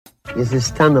is to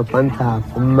stand up and talk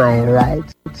for my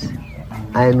rights.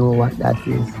 I know what that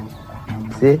is.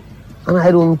 See? And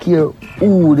I don't care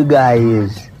who the guy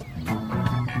is.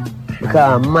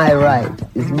 Because my right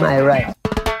is my right.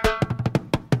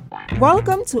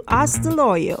 Welcome to Ask the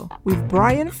Lawyer with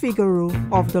Brian Figueroa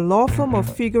of the law firm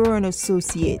of Figueroa and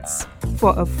Associates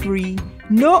for a free,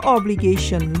 no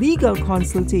obligation legal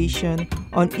consultation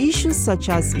on issues such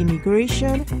as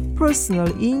immigration, personal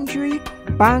injury,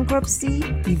 bankruptcy,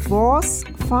 divorce,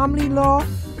 family law,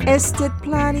 estate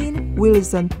planning,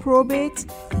 wills and probate,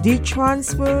 deed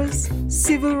transfers,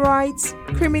 civil rights,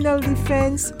 criminal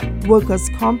defense, workers'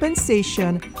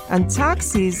 compensation, and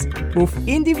taxes, both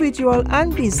individual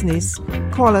and business.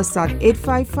 Call us at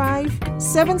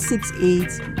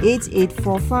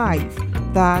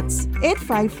 855-768-8845. That's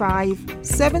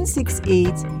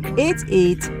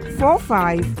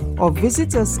 855-768-8845, or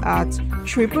visit us at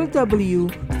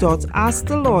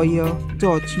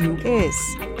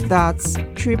www.askthelawyer.us. That's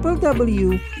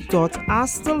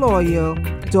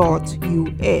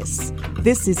www.askthelawyer.us.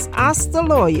 This is Ask the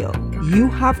Lawyer. You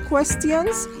have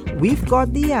questions? We've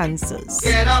got the answers.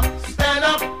 Get up, stand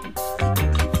up.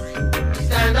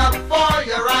 Stand up for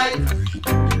your right.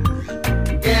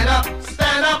 Get up,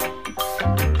 stand up.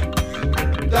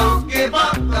 Don't give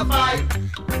up the fight.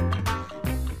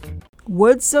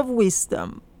 Words of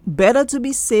wisdom. Better to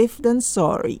be safe than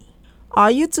sorry.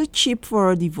 Are you too cheap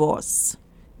for a divorce?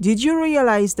 Did you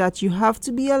realize that you have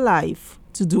to be alive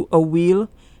to do a will,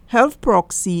 health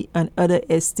proxy, and other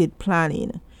estate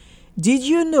planning? Did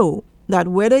you know that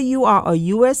whether you are a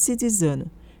U.S.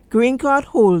 citizen, green card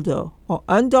holder, or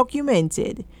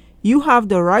undocumented, you have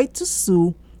the right to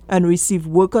sue and receive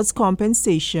workers'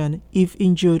 compensation if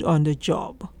injured on the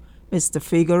job? Mr.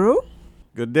 Figueroa?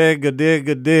 Good day, good day,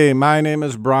 good day. My name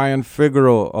is Brian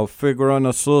Figueroa of Figueroa and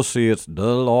Associates,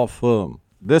 the law firm.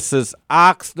 This is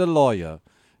Ask the Lawyer.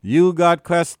 You got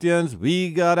questions,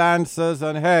 we got answers,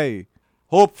 and hey,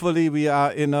 hopefully we are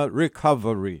in a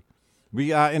recovery.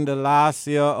 We are in the last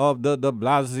year of the de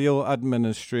Blasio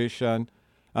administration,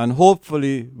 and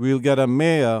hopefully we'll get a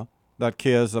mayor that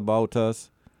cares about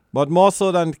us, but more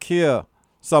so than care,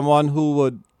 someone who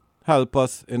would help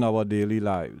us in our daily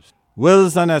lives.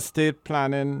 Wills and estate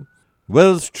planning,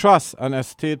 wills, trust, and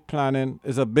estate planning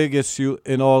is a big issue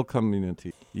in all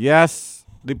communities. Yes,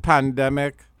 the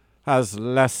pandemic has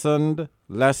lessened,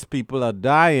 less people are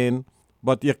dying,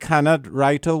 but you cannot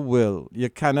write a will, you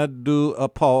cannot do a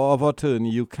power of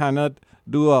attorney, you cannot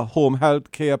do a home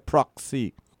health care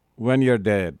proxy when you're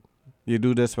dead. You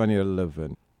do this when you're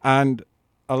living. And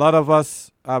a lot of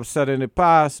us, I've said in the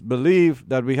past, believe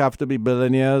that we have to be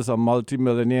billionaires or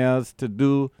multimillionaires to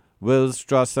do wills,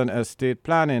 trusts, and estate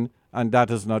planning, and that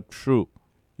is not true.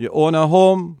 You own a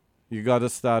home, you got to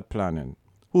start planning.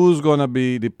 Who's going to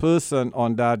be the person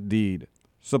on that deed?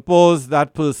 Suppose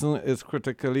that person is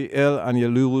critically ill and you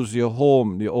lose your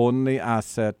home, the only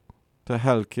asset to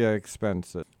healthcare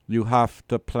expenses. You have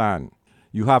to plan.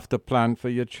 You have to plan for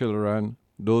your children,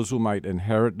 those who might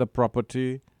inherit the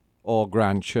property, or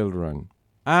grandchildren.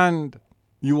 And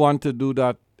you want to do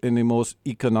that in the most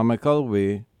economical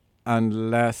way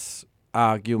and less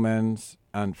arguments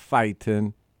and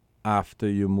fighting after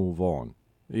you move on.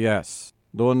 Yes.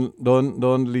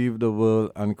 Don't leave the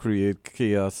world and create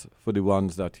chaos for the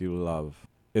ones that you love.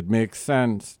 It makes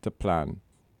sense to plan.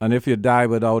 And if you die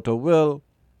without a will,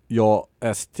 your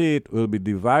estate will be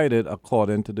divided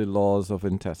according to the laws of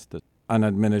intestacy. An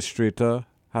administrator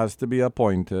has to be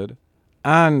appointed,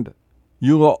 and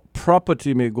your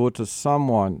property may go to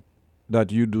someone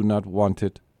that you do not want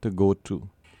it to go to.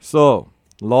 So,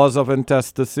 laws of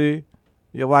intestacy.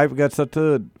 Your wife gets a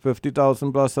third,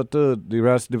 50,000 plus a third, the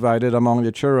rest divided among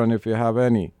your children if you have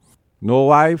any. No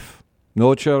wife,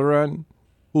 no children.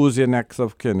 Who's your next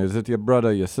of kin? Is it your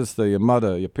brother, your sister, your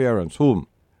mother, your parents? Whom?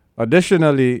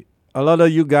 Additionally, a lot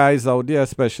of you guys out there,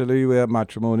 especially where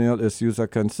matrimonial issues are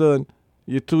concerned,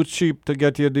 you're too cheap to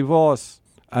get your divorce.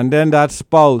 And then that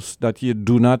spouse that you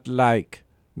do not like,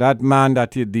 that man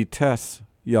that you detest,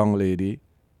 young lady,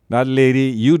 that lady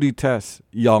you detest,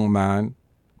 young man,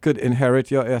 could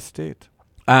inherit your estate.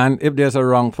 And if there's a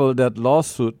wrongful death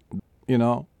lawsuit,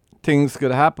 things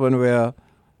could happen where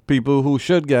people who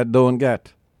should get don't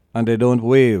get, and they don't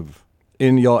waive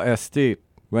in your estate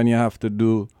when you have to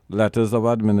do letters of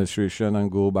administration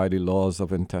and go by the laws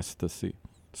of intestacy.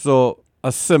 So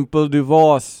a simple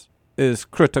divorce is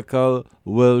critical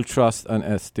will, trust, and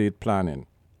estate planning.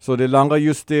 So the longer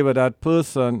you stay with that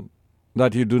person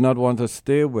that you do not want to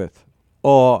stay with,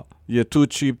 or you're too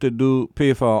cheap to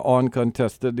pay for an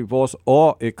uncontested divorce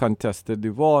or a contested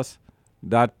divorce,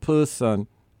 that person,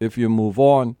 if you move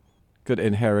on, could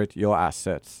inherit your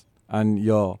assets. and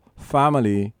your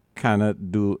family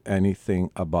cannot do anything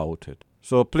about it.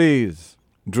 So please,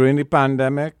 during the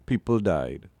pandemic, people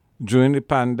died. During the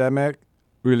pandemic,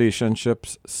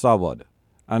 relationships soured.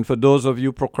 And for those of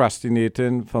you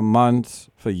procrastinating for months,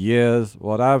 for years,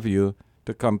 what have you,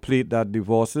 to complete that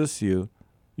divorce issue,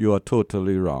 you are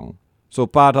totally wrong. So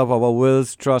part of our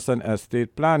wills, trust, and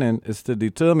estate planning is to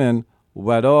determine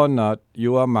whether or not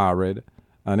you are married,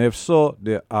 and if so,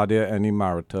 are there any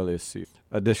marital issues.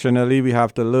 Additionally, we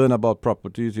have to learn about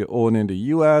properties you own in the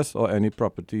U.S. or any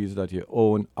properties that you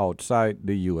own outside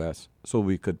the U.S. so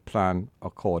we could plan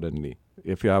accordingly.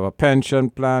 If you have a pension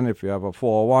plan, if you have a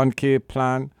 401k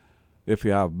plan, if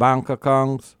you have bank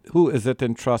accounts, who is it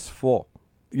in trust for?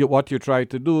 What you try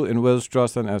to do in wills,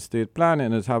 trust, and estate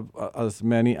planning is have as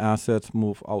many assets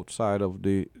move outside of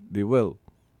the will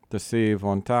to save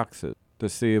on taxes, to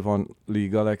save on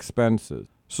legal expenses.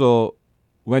 So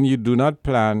when you do not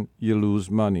plan, you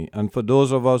lose money. And for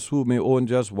those of us who may own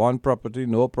just one property,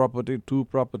 no property, two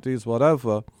properties,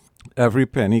 whatever, every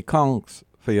penny counts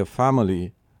for your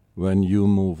family when you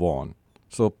move on.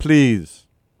 So please,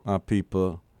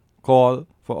 people, call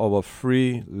for our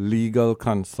free legal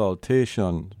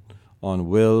consultation on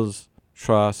wills,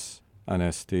 trusts, and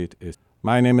estate issues.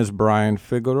 My name is Brian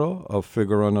Figueroa of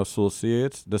Figueroa &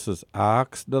 Associates. This is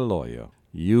Ask the Lawyer.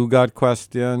 You got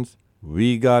questions,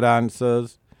 we got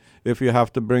answers. If you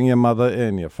have to bring your mother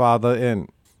in, your father in,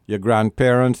 your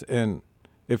grandparents in,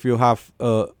 if you have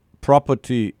a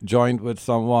property joint with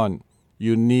someone,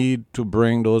 you need to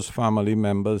bring those family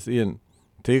members in.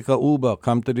 Take a Uber,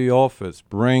 come to the office,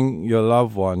 bring your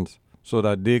loved ones so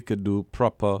that they could do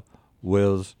proper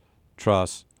wills,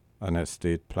 trusts, and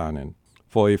estate planning.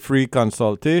 For a free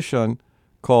consultation,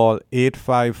 call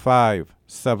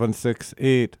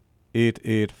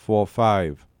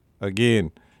 855-768-8845.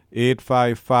 Again,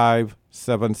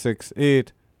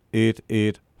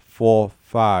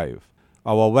 855-768-8845.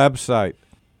 Our website,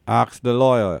 Ask the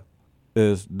Lawyer,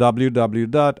 is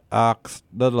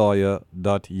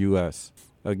www.askthelawyer.us.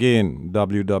 Again,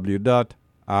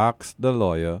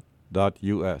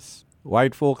 www.askthelawyer.us.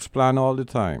 White folks plan all the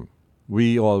time.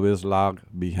 We always lag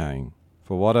behind.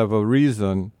 For whatever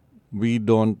reason, we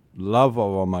don't love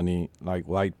our money like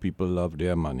white people love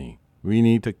their money. We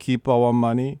need to keep our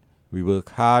money. We work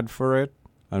hard for it,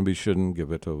 and we shouldn't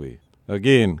give it away.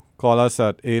 Again, call us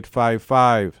at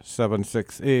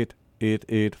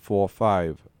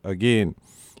 855-768-8845. Again,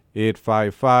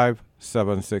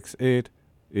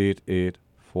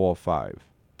 855-768-8845.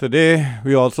 Today,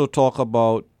 we also talk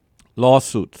about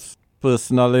lawsuits,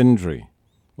 personal injury.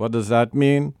 What does that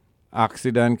mean?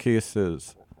 Accident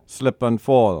cases, slip and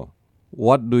fall.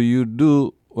 What do you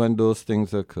do when those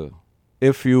things occur?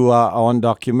 If you are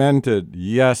undocumented,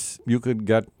 yes, you could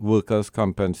get workers'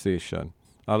 compensation.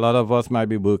 A lot of us might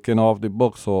be working off the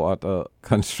books or at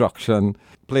construction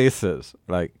places,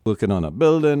 like working on a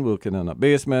building, working in a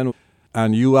basement,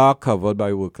 and you are covered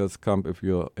by workers' comp if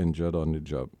you're injured on the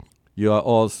job. You are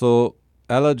also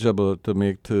eligible to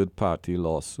make third-party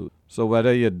lawsuits. So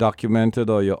whether you're documented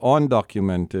or you're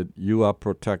undocumented, you are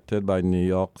protected by New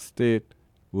York State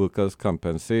workers'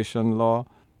 compensation law.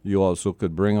 You also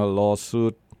could bring a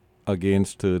lawsuit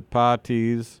against third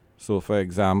parties. So, for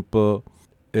example,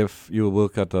 if you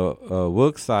work at a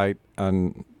work site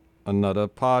and another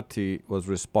party was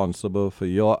responsible for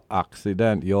your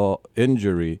accident, your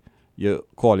injury, you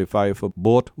qualify for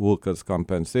both workers'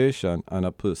 compensation and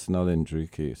a personal injury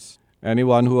case.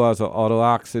 Anyone who has an auto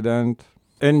accident,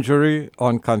 injury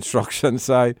on construction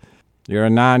site, you're a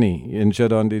nanny,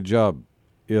 injured on the job,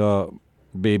 you're a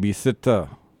babysitter,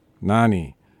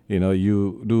 nanny,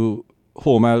 you do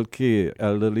home health care,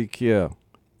 elderly care.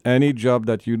 Any job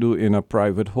that you do in a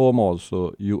private home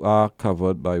also, you are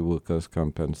covered by workers'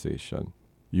 compensation.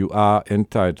 You are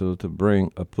entitled to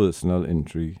bring a personal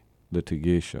injury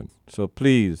litigation. So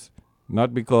please,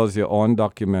 not because you're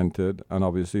undocumented, and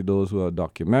obviously those who are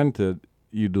documented,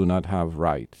 you do not have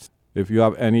rights. If you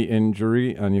have any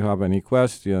injury and you have any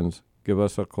questions, give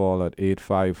us a call at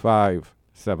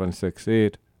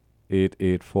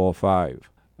 855-768-8845.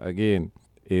 Again,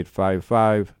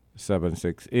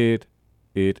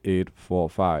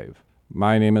 855-768-8845.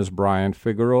 My name is Brian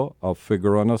Figueroa of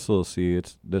Figueroa &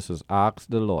 Associates. This is Ask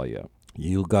the Lawyer.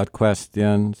 You got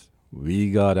questions,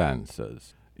 we got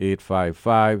answers.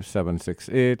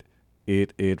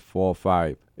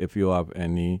 855-768-8845. If you have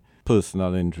any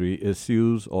personal injury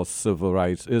issues or civil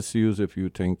rights issues, if you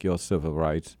think your civil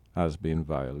rights has been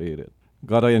violated.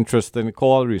 Got an interesting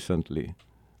call recently.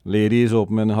 Ladies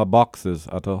opening her boxes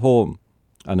at her home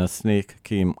and a snake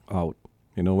came out.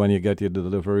 When you get your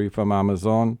delivery from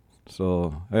Amazon.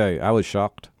 So, hey, I was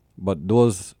shocked. But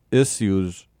those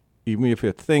issues, even if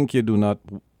you think you do not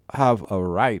have a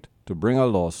right to bring a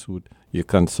lawsuit, you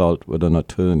consult with an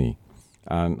attorney.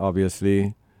 And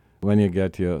obviously, when you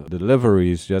get your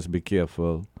deliveries, just be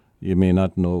careful. You may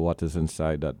not know what is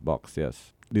inside that box,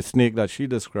 yes. The snake that she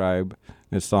described,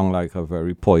 it sounds like a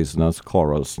very poisonous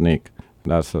coral snake.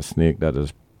 That's a snake that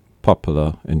is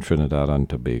popular in Trinidad and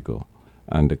Tobago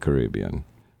and the Caribbean.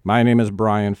 My name is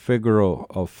Brian Figueroa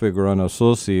of Figueroa &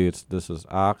 Associates. This is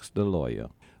Ask the Lawyer.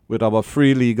 With our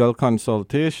free legal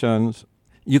consultations,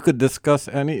 you could discuss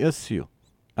any issue,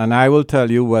 and I will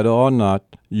tell you whether or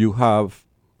not you have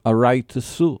a right to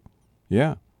sue.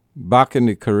 Yeah. Back in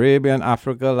the Caribbean,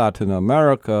 Africa, Latin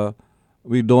America,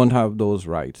 we don't have those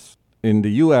rights. In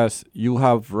the U.S., you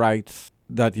have rights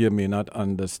that you may not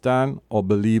understand or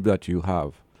believe that you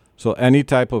have. So any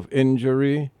type of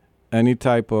injury, any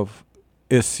type of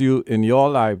issue in your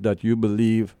life that you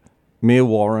believe may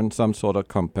warrant some sort of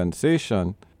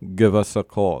compensation, give us a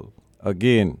call.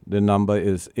 Again, the number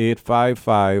is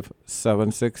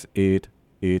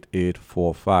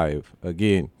 855-768-8845.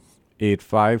 Again,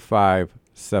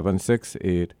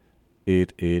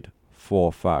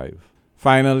 855-768-8845.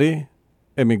 Finally,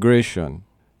 immigration.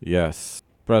 Yes,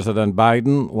 President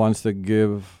Biden wants to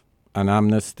give an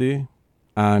amnesty,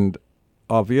 and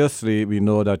obviously we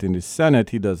know that in the Senate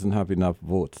he doesn't have enough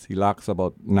votes. He lacks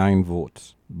about 9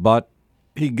 votes. But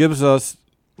he gives us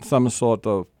some sort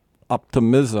of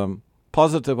optimism,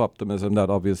 positive optimism,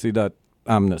 that obviously that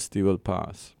amnesty will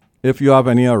pass. If you have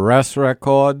any arrest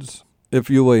records, if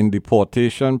you were in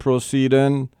deportation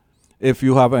proceeding, if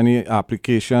you have any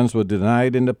applications were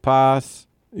denied in the past,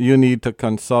 you need to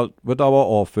consult with our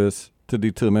office to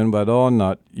determine whether or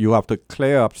not you have to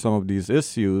clear up some of these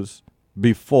issues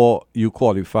before you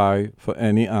qualify for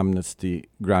any amnesty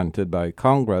granted by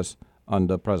Congress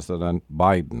under President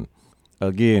Biden.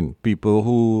 Again, people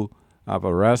who have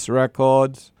arrest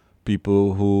records,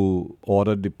 people who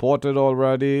ordered deported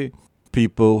already,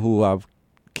 people who have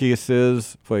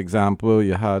cases, for example,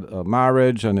 you had a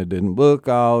marriage and it didn't work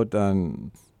out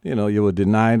and, you were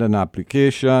denied an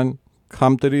application,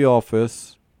 come to the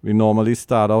office. We normally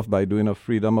start off by doing a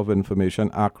Freedom of Information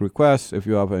Act request if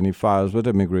you have any files with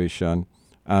immigration.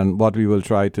 And what we will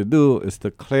try to do is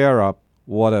to clear up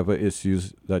whatever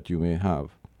issues that you may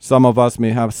have. Some of us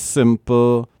may have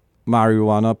simple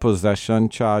marijuana possession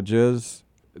charges.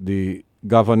 The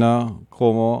Governor,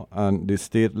 Cuomo, and the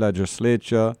state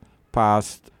legislature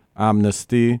passed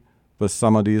amnesty for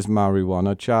some of these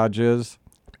marijuana charges.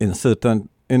 In certain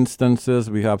instances,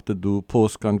 we have to do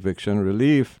post-conviction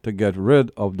relief to get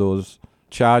rid of those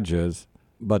charges.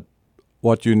 But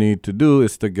what you need to do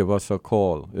is to give us a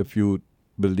call if you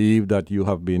believe that you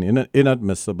have been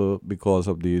inadmissible because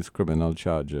of these criminal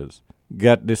charges.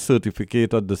 Get the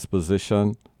certificate of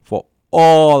disposition for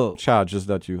all charges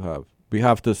that you have. We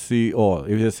have to see all.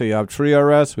 If you say you have 3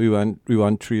 arrests, we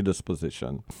want 3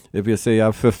 disposition. If you say you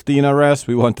have 15 arrests,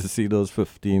 we want to see those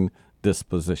 15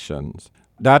 dispositions.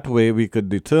 That way we could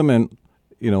determine,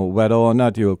 whether or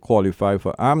not you qualify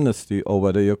for amnesty or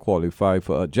whether you qualify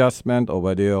for adjustment or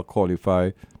whether you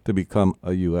qualify to become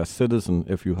a U.S. citizen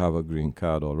if you have a green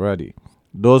card already.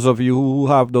 Those of you who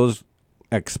have those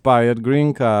expired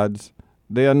green cards,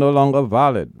 they are no longer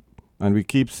valid. And we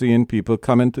keep seeing people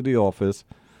come into the office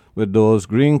with those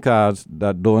green cards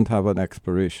that don't have an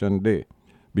expiration date.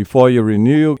 Before you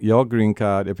renew your green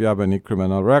card, if you have any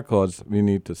criminal records, we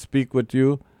need to speak with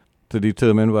you to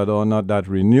determine whether or not that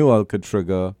renewal could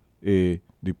trigger a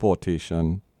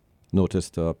deportation notice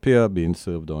to appear being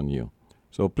served on you.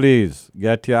 So please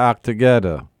get your act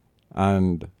together,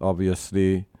 and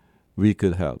obviously we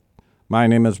could help. My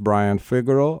name is Brian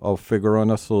Figueroa of Figueroa &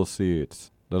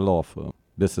 Associates, the law firm.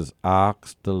 This is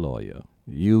Ask the Lawyer.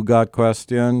 You got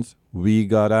questions, we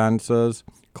got answers.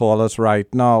 Call us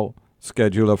right now.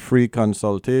 Schedule a free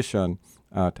consultation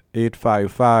at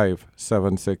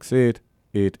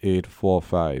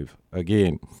 855-768-8845.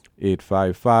 Again,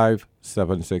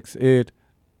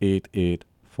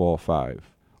 855-768-8845.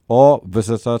 Or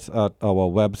visit us at our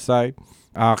website,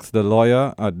 Ask the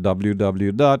Lawyer, at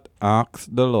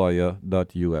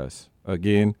www.askthelawyer.us.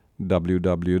 Again,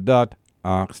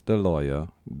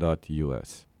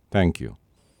 www.askthelawyer.us. Thank you.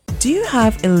 Do you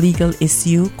have a legal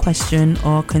issue, question,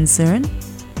 or concern?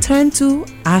 Turn to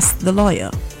Ask the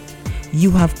Lawyer.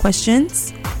 You have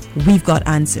questions? We've got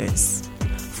answers.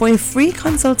 For a free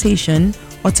consultation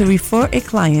or to refer a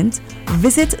client,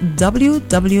 visit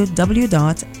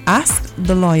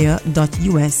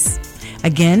www.askthelawyer.us.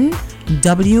 Again,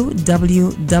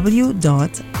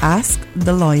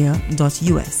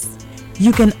 www.askthelawyer.us.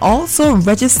 You can also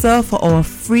register for our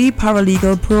free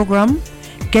paralegal program,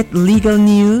 get legal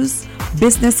news,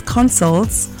 business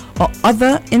consults, or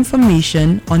other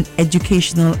information on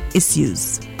educational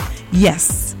issues.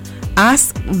 Yes,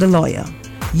 ask the lawyer.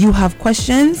 You have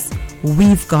questions,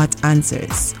 we've got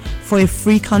answers. For a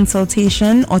free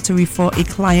consultation or to refer a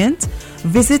client,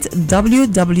 visit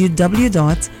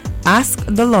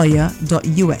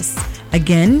www.askthelawyer.us.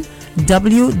 Again,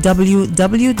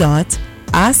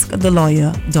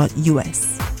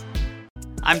 www.askthelawyer.us.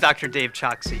 I'm Dr. Dave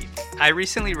Choksi. I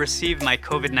recently received my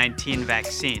COVID-19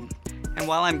 vaccine, and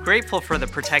while I'm grateful for the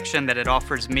protection that it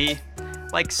offers me,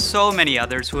 like so many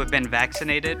others who have been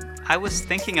vaccinated, I was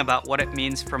thinking about what it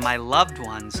means for my loved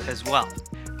ones as well.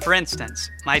 For instance,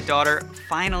 my daughter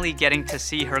finally getting to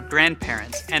see her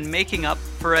grandparents and making up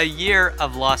for a year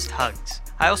of lost hugs.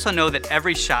 I also know that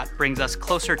every shot brings us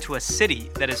closer to a city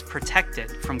that is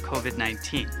protected from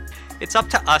COVID-19. It's up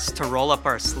to us to roll up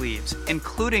our sleeves,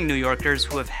 including New Yorkers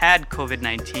who have had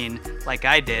COVID-19, like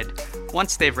I did,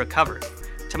 once they've recovered.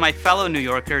 To my fellow New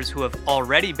Yorkers who have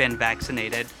already been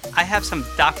vaccinated, I have some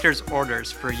doctor's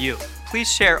orders for you.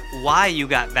 Please share why you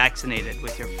got vaccinated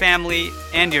with your family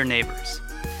and your neighbors.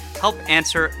 Help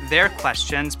answer their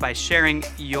questions by sharing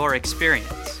your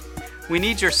experience. We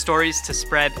need your stories to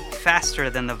spread faster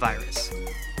than the virus.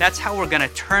 That's how we're going to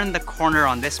turn the corner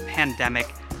on this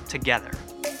pandemic together.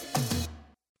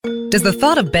 Does the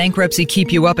thought of bankruptcy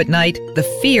keep you up at night? The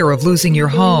fear of losing your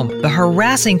home, the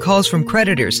harassing calls from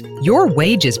creditors, your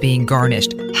wages being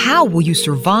garnished. How will you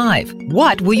survive?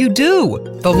 What will you do?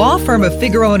 The law firm of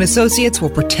Figueroa & Associates will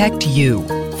protect you.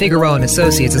 Figueroa &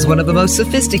 Associates is one of the most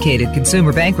sophisticated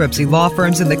consumer bankruptcy law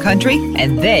firms in the country,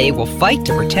 and they will fight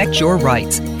to protect your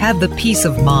rights. Have the peace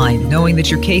of mind knowing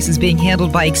that your case is being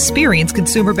handled by experienced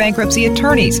consumer bankruptcy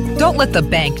attorneys. Don't let the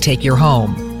bank take your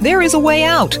home. There is a way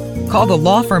out. Call the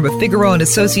law firm of Figueroa &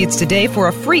 Associates today for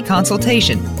a free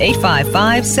consultation.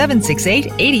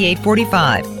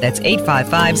 855-768-8845. That's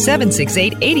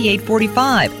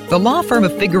 855-768-8845. The law firm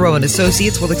of Figueroa &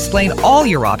 Associates will explain all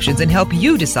your options and help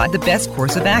you decide the best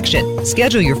course of action.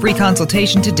 Schedule your free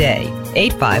consultation today.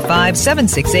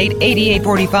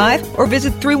 855-768-8845 or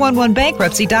visit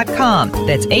 311bankruptcy.com.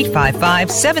 That's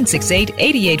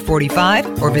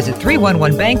 855-768-8845 or visit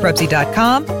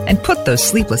 311bankruptcy.com and put those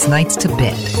sleepless nights to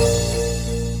bed.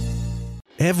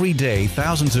 Every day,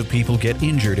 thousands of people get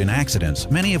injured in accidents,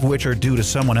 many of which are due to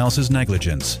someone else's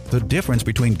negligence. The difference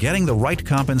between getting the right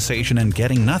compensation and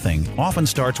getting nothing often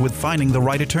starts with finding the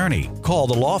right attorney. Call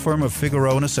the law firm of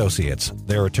Figueroa & Associates.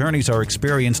 Their attorneys are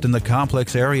experienced in the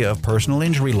complex area of personal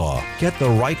injury law. Get the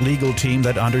right legal team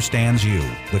that understands you.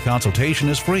 The consultation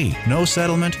is free, no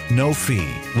settlement, no fee.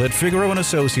 Let Figueroa &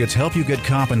 Associates help you get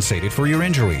compensated for your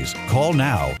injuries. Call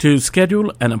now. To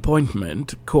schedule an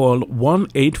appointment, call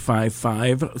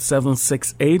 1-855-768-8845.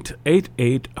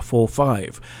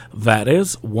 That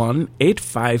is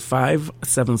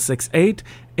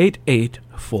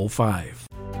 1-855-768-8845.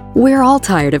 We're all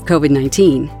tired of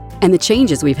COVID-19 and the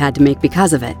changes we've had to make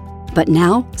because of it. But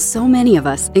now, so many of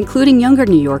us, including younger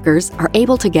New Yorkers, are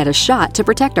able to get a shot to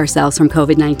protect ourselves from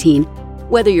COVID-19.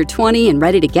 Whether you're 20 and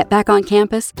ready to get back on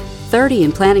campus, 30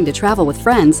 and planning to travel with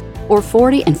friends, or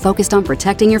 40 and focused on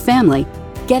protecting your family,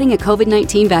 getting a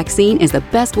COVID-19 vaccine is the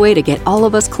best way to get all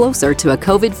of us closer to a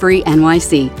COVID-free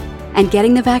NYC. And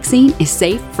getting the vaccine is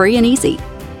safe, free, and easy.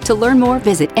 To learn more,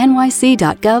 visit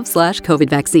nyc.gov/COVID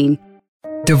vaccine.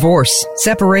 Divorce,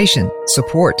 separation,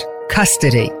 support,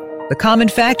 custody. The common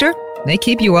factor? They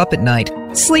keep you up at night.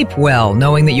 Sleep well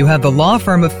knowing that you have the law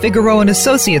firm of Figueroa &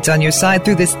 Associates on your side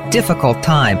through this difficult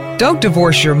time. Don't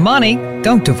divorce your money.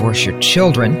 Don't divorce your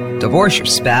children. Divorce your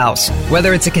spouse.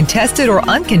 Whether it's a contested or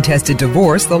uncontested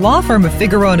divorce, the law firm of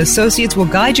Figueroa & Associates will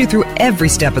guide you through every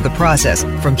step of the process.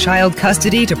 From child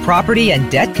custody to property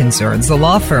and debt concerns, the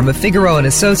law firm of Figueroa &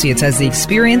 Associates has the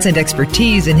experience and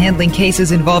expertise in handling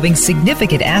cases involving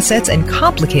significant assets and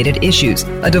complicated issues.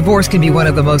 A divorce can be one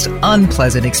of the most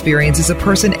unpleasant experiences a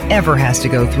person ever has to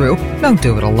go through. Don't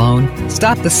do it alone.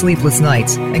 Stop the sleepless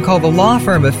nights and call the law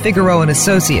firm of Figueroa &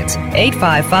 Associates.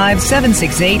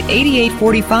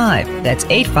 855-768-8845. That's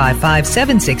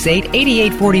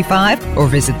 855-768-8845 or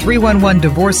visit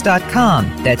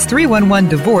 311divorce.com. That's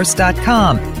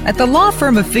 311divorce.com. At the law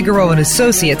firm of Figueroa &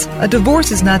 Associates, a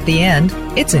divorce is not the end,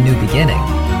 it's a new beginning.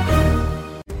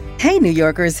 Hey, New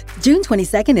Yorkers, June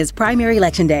 22nd is primary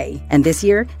election day. And this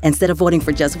year, instead of voting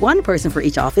for just one person for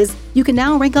each office, you can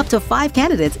now rank up to 5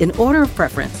 candidates in order of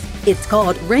preference. It's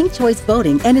called ranked choice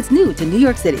voting, and it's new to New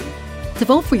York City. To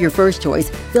vote for your first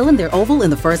choice, fill in their oval in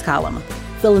the first column.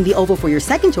 Fill in the oval for your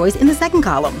second choice in the second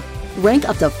column. Rank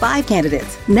up to 5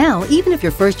 candidates. Now, even if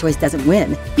your first choice doesn't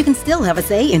win, you can still have a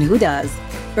say in who does.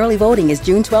 Early voting is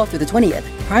June 12th through the 20th.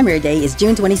 Primary day is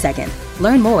June 22nd.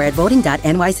 Learn more at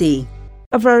voting.nyc.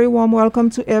 A very warm welcome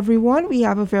to everyone. We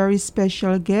have a very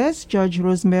special guest, Judge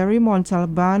Rosemary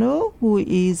Montalbano, who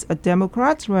is a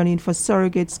Democrat running for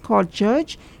Surrogate's Court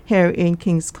Judge here in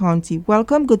Kings County.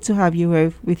 Welcome. Good to have you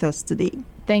here with us today.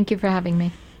 Thank you for having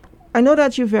me. I know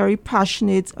that you're very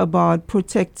passionate about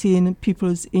protecting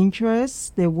people's interests,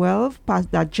 their wealth,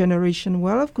 that generation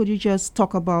wealth. Could you just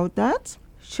talk about that?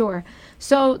 Sure.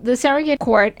 So the surrogate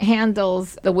court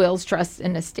handles the wills, trusts,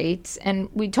 and estates, and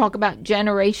we talk about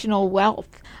generational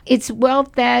wealth. It's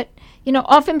wealth that,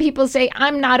 often people say,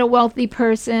 I'm not a wealthy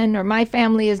person or my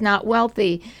family is not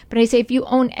wealthy. But I say, if you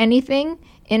own anything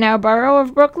in our borough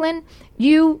of Brooklyn,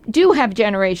 you do have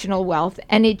generational wealth,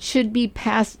 and it should be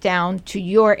passed down to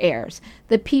your heirs,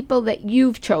 the people that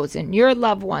you've chosen, your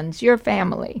loved ones, your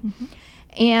family. Mm-hmm.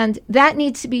 And that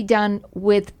needs to be done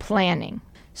with planning.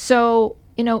 So,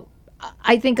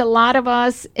 I think a lot of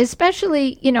us,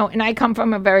 especially, and I come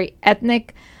from a very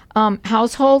ethnic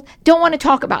household, don't want to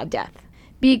talk about death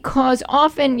because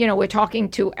often, we're talking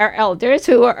to our elders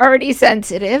who are already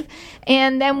sensitive.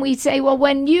 And then we say, well,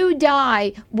 when you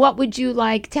die, what would you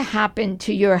like to happen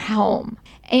to your home?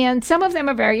 And some of them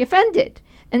are very offended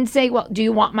and say, well, do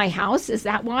you want my house? Is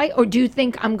that why? Or do you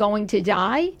think I'm going to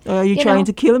die? Are you trying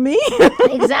to kill me?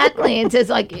 Exactly. It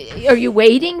says, are you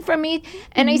waiting for me?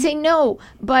 And I say, no,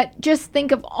 but just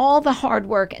think of all the hard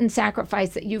work and sacrifice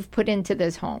that you've put into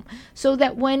this home so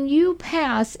that when you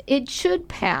pass, it should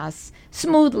pass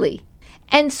smoothly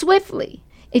and swiftly.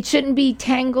 It shouldn't be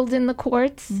tangled in the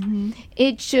courts. Mm-hmm.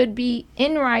 It should be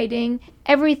in writing,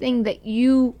 everything that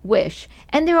you wish.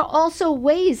 And there are also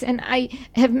ways, and I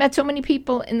have met so many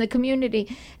people in the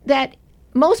community, that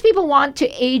most people want to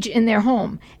age in their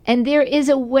home. And there is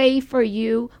a way for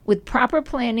you, with proper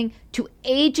planning, to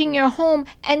age in your home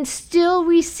and still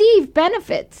receive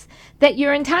benefits that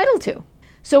you're entitled to.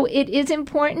 So it is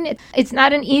important. It's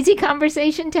not an easy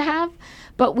conversation to have,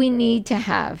 but we need to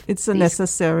have. It's a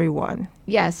necessary one.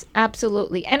 Yes,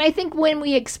 absolutely. And I think when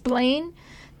we explain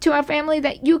to our family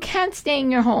that you can stay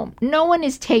in your home, no one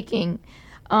is taking,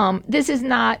 this is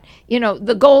not,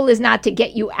 the goal is not to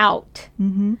get you out,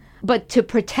 mm-hmm. but to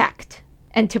protect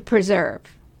and to preserve.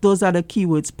 Those are the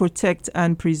keywords, protect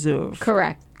and preserve.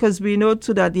 Correct. Because we know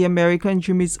too that the American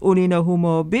dream is owning a home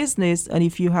or business, and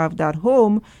if you have that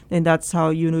home, then that's how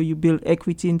you build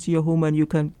equity into your home, and you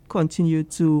can continue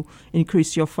to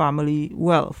increase your family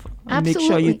wealth. And Absolutely.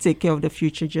 Make sure you take care of the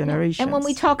future generations. And when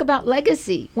we talk about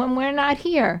legacy, when we're not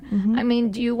here,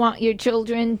 mm-hmm. Do you want your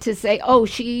children to say, "Oh,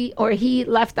 she or he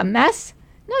left a mess"?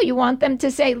 No, you want them to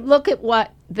say, "Look at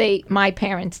what my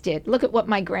parents did. Look at what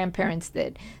my grandparents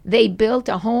did. They built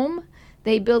a home.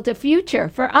 They built a future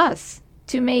for us."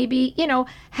 To maybe,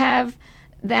 have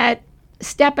that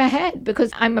step ahead,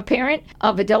 because I'm a parent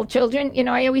of adult children.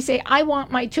 I always say, I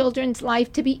want my children's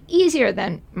life to be easier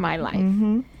than my life,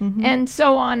 mm-hmm, mm-hmm. and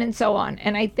so on and so on.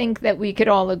 And I think that we could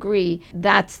all agree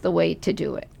that's the way to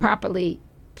do it, properly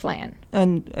plan.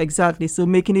 And exactly, so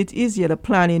making it easier, the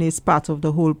planning is part of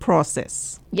the whole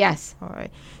process. Yes. All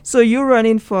right. So you're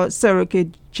running for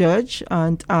surrogate judge,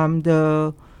 and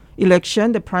the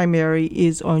election, the primary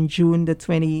is on June the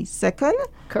 22nd.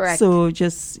 Correct. So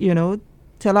just,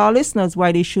 tell our listeners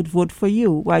why they should vote for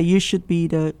you, why you should be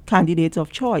the candidate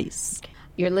of choice.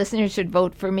 Your listeners should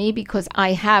vote for me because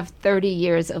I have 30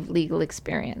 years of legal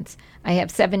experience. I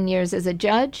have 7 years as a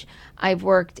judge. I've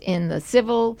worked in the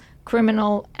civil,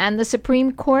 criminal, and the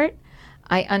Supreme Court.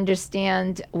 I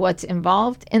understand what's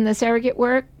involved in the surrogate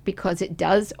work because it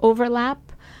does overlap.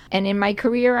 And in my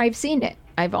career, I've seen it.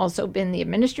 I've also been the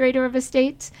administrator of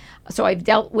estates. So I've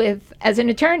dealt with, as an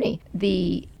attorney,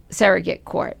 the surrogate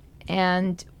court.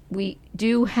 And we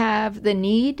do have the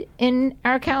need in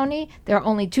our county. There are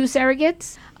only 2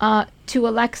 surrogates to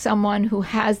elect someone who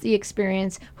has the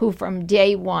experience, who from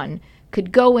day one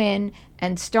could go in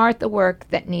and start the work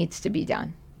that needs to be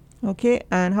done. Okay,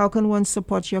 and how can one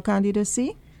support your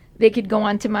candidacy? They could go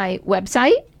onto my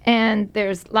website, and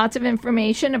there's lots of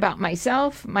information about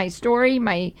myself, my story,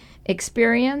 my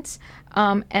experience,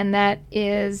 and that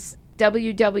is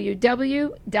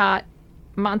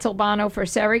www.montalbano for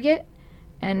surrogate,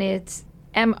 and it's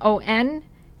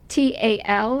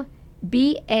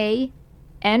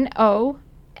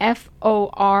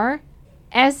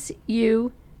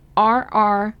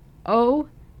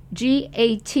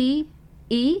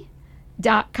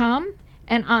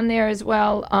and on there as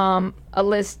well a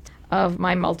list of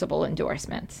my multiple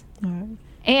endorsements. All right.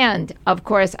 And, of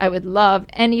course, I would love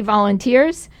any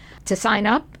volunteers to sign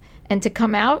up and to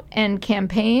come out and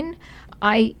campaign.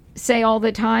 I say all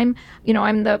the time,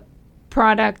 I'm the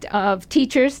product of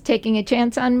teachers taking a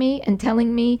chance on me and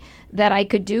telling me that I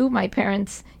could do. My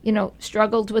parents,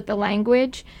 struggled with the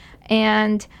language.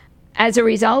 And as a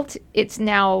result, it's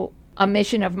now a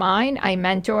mission of mine. I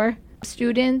mentor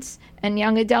students and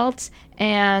young adults.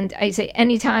 And I say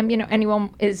anytime,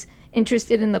 anyone is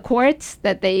interested in the courts,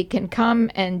 that they can come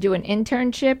and do an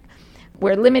internship.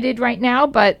 We're limited right now,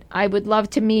 but I would love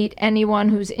to meet anyone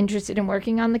who's interested in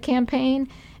working on the campaign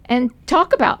and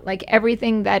talk about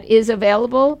everything that is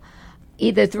available,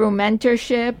 either through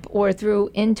mentorship or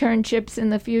through internships in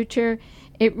the future.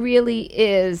 It really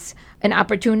is an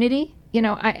opportunity.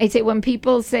 I say when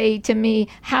people say to me,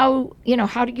 how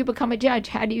do you become a judge?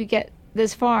 How do you get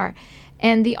this far?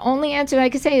 And the only answer I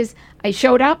could say is I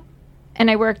showed up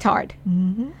and I worked hard.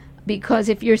 Mm-hmm. Because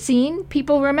if you're seen,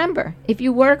 people remember. If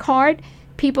you work hard,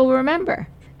 people remember.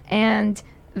 And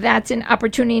that's an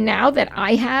opportunity now that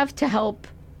I have to help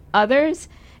others.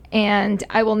 And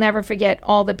I will never forget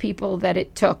all the people that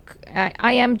it took.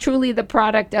 I am truly the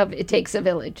product of It Takes a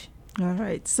Village. All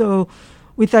right. So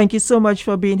we thank you so much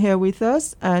for being here with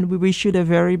us, and we wish you the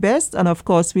very best. And of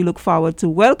course, we look forward to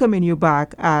welcoming you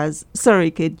back as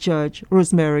Surrogate Judge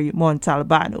Rosemary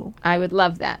Montalbano. I would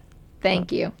love that.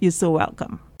 Thank you. You're so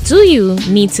welcome. Do you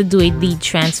need to do a deed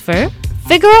transfer?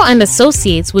 Figueroa and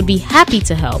Associates would be happy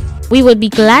to help. We would be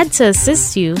glad to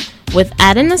assist you with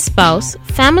adding a spouse,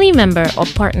 family member, or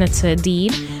partner to a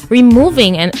deed,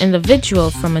 removing an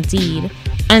individual from a deed,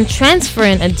 and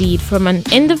transferring a deed from an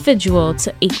individual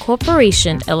to a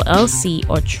corporation, LLC,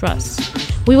 or trust.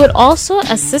 We would also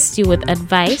assist you with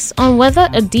advice on whether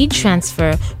a deed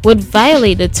transfer would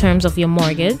violate the terms of your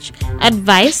mortgage,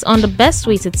 advice on the best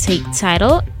way to take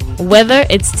title, whether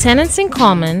it's tenants in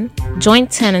common, joint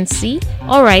tenancy,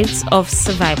 or rights of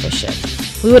survivorship.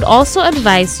 We would also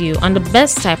advise you on the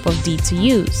best type of deed to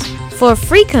use. For a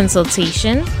free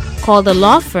consultation, call the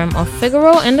law firm of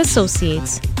Figueroa and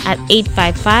Associates at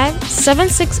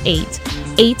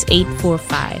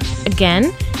 855-768-8845.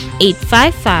 Again,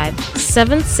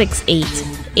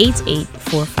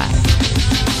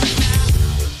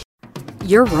 855-768-8845.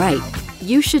 You're right.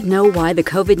 You should know why the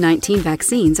COVID-19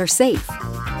 vaccines are safe.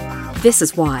 This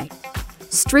is why.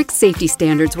 Strict safety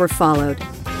standards were followed.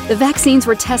 The vaccines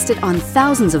were tested on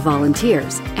thousands of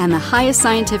volunteers, and the highest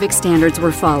scientific standards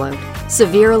were followed.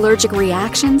 Severe allergic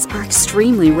reactions are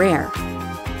extremely rare.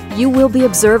 You will be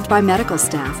observed by medical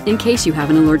staff in case you have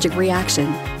an allergic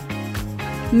reaction.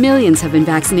 Millions have been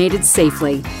vaccinated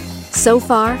safely. So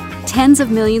far, tens of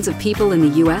millions of people in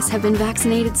the U.S. have been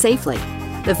vaccinated safely.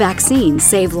 The vaccines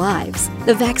save lives.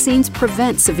 The vaccines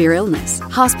prevent severe illness,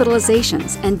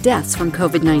 hospitalizations, and deaths from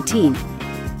COVID-19.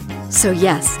 So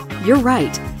yes, you're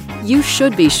right. You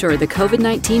should be sure the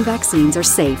COVID-19 vaccines are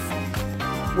safe.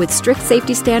 With strict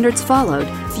safety standards followed,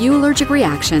 few allergic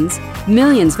reactions,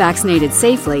 millions vaccinated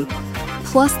safely,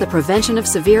 plus the prevention of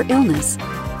severe illness,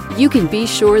 you can be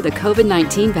sure the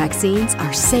COVID-19 vaccines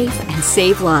are safe and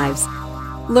save lives.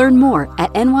 Learn more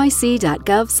at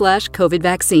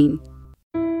nyc.gov/COVID-vaccine.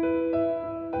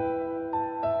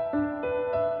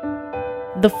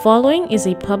 The following is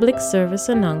a public service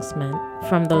announcement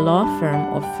from the law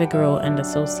firm of Figueroa and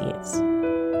Associates.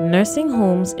 Nursing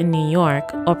homes in New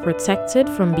York are protected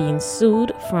from being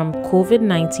sued from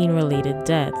COVID-19 related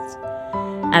deaths.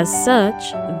 As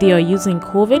such, they are using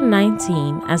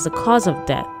COVID-19 as the cause of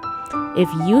death. If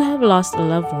you have lost a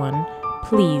loved one,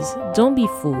 please don't be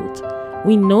fooled.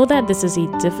 We know that this is a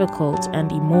difficult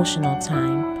and emotional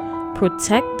time.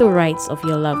 Protect the rights of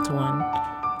your loved one.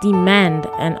 Demand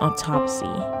an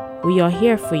autopsy. We are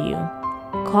here for you.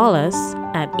 Call us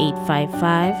at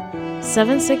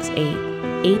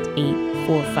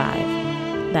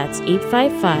 855-768-8845. That's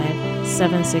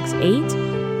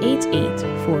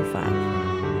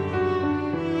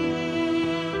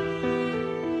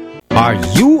 855-768-8845. Are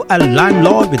you a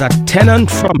landlord with a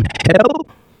tenant from hell?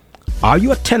 Are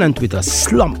you a tenant with a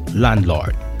slump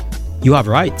landlord? You have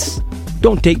rights.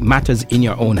 Don't take matters in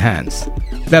your own hands.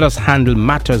 Let us handle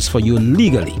matters for you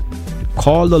legally.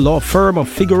 Call the law firm of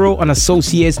Figueroa and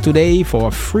Associates today for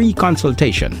a free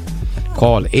consultation.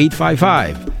 Call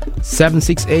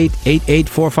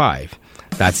 855-768-8845.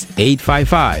 That's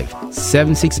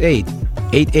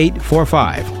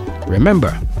 855-768-8845.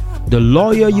 Remember, the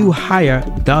lawyer you hire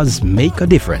does make a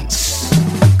difference.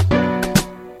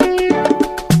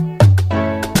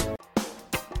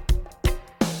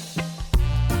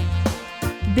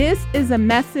 This is a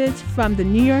message from the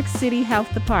New York City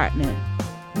Health Department.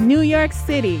 New York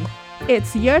City,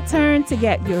 it's your turn to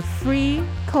get your free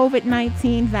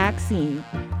COVID-19 vaccine,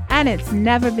 and it's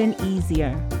never been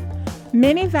easier.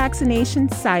 Many vaccination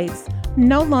sites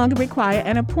no longer require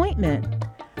an appointment.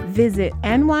 visit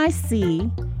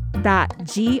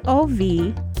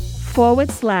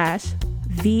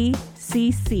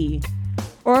nyc.gov/VCC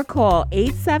or call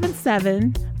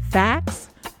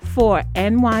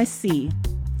 877-FACTS-4NYC.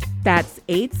 That's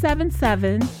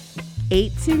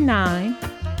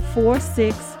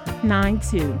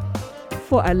 877-829-4692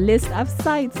 for a list of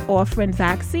sites offering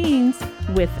vaccines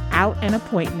without an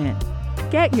appointment.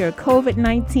 Get your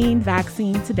COVID-19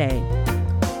 vaccine today.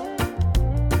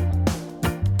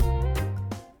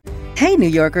 Hey, New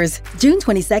Yorkers! June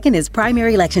 22nd is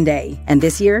primary election day. And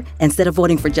this year, instead of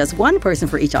voting for just one person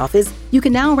for each office, you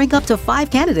can now rank up to 5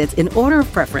 candidates in order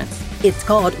of preference. It's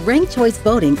called ranked choice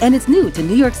voting, and it's new to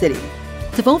New York City.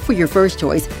 To vote for your first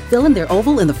choice, fill in their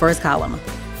oval in the first column.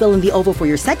 Fill in the oval for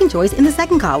your second choice in the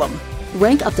second column.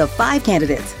 Rank up to 5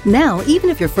 candidates. Now,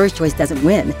 even if your first choice doesn't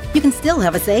win, you can still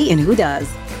have a say in who does.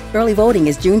 Early voting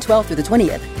is June 12th through the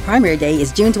 20th. Primary day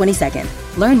is June 22nd.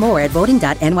 Learn more at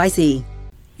voting.nyc.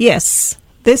 Yes,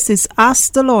 this is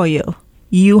Ask the Lawyer.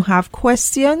 You have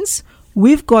questions?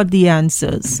 We've got the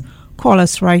answers. Call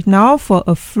us right now for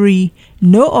a free,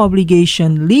 no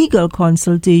obligation legal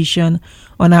consultation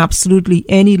on absolutely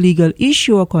any legal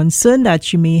issue or concern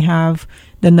that you may have.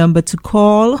 The number to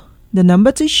call, the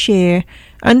number to share,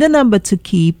 and the number to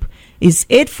keep is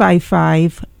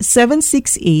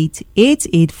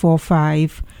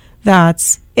 855-768-8845.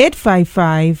 That's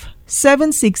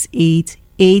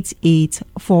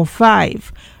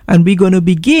 855-768-8845. And we're going to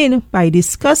begin by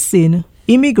discussing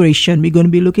immigration. We're going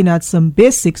to be looking at some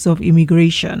basics of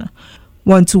immigration.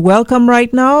 Want to welcome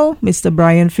right now Mr.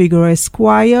 Brian Figueroa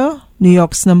Esquire, New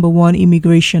York's #1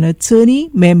 immigration attorney,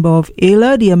 member of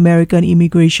AILA, the American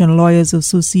Immigration Lawyers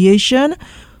Association,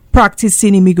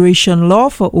 practicing immigration law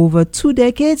for over 2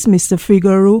 decades. Mr.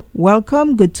 Figueroa,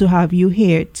 welcome. Good to have you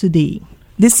here today.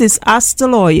 This is Ask the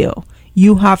Lawyer.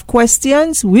 You have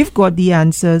questions, we've got the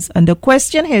answers, and the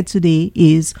question here today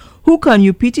is, who can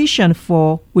you petition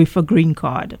for with a green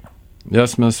card?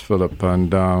 Yes, Ms. Phillip,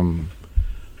 and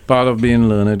part of being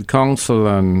learned counsel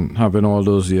and having all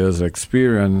those years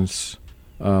experience,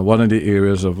 one of the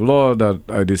areas of law that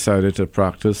I decided to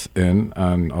practice in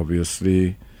and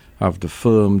obviously have the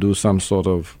firm do some sort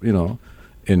of,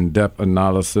 in-depth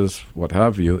analysis, what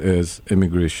have you, is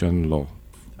immigration law.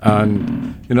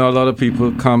 And, a lot of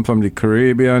people come from the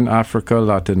Caribbean, Africa,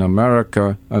 Latin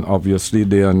America, and obviously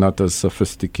they are not as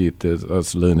sophisticated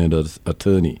as learned as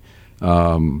attorney.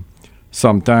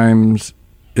 Sometimes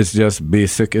it's just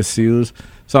basic issues.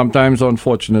 Sometimes,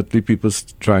 unfortunately, people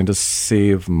trying to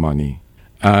save money.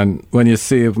 And when you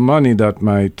save money, that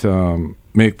might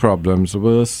make problems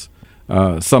worse.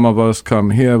 Some of us come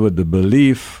here with the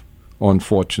belief,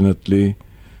 unfortunately,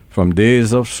 from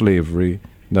days of slavery,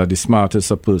 that the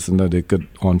smartest a person that they could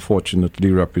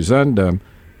unfortunately represent them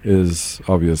is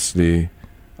obviously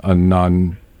a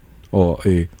non-person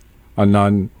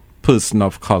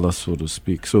of color, so to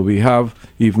speak. So we have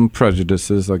even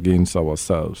prejudices against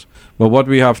ourselves. But what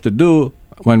we have to do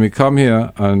when we come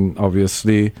here, and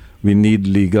obviously we need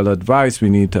legal advice, we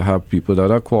need to have people that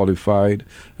are qualified,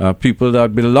 people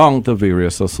that belong to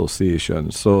various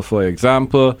associations. So, for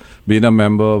example, being a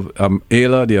member of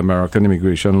AILA, the American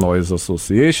Immigration Lawyers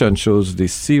Association, shows the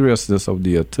seriousness of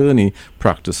the attorney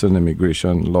practicing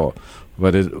immigration law.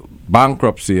 Whether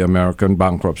bankruptcy, American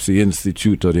Bankruptcy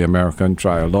Institute, or the American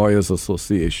Trial Lawyers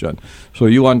Association. So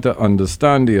you want to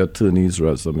understand the attorney's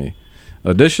resume.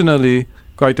 Additionally,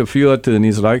 quite a few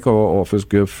attorneys like our office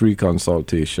give free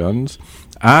consultations,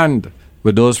 and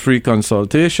with those free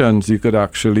consultations you could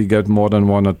actually get more than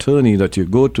one attorney that you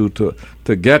go to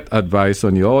get advice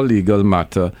on your legal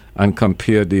matter and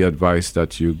compare the advice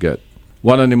that you get.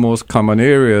 One of the most common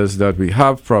areas that we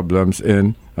have problems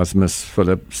in, as Ms.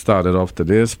 Phillip started off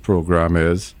today's program,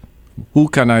 is who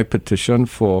can I petition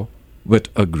for with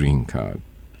a green card?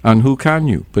 And who can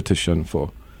you petition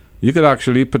for? You could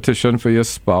actually petition for your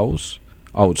spouse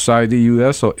outside the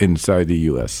U.S. or inside the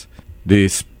U.S. The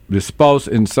spouse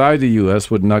inside the U.S.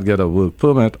 would not get a work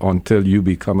permit until you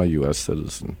become a U.S.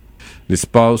 citizen. The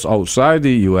spouse outside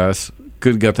the U.S.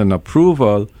 could get an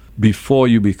approval before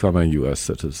you become a U.S.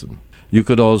 citizen. You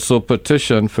could also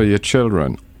petition for your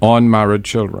children, unmarried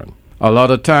children. A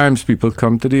lot of times people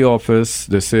come to the office,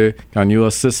 they say, can you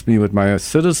assist me with my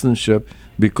citizenship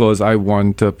because I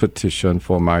want a petition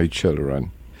for my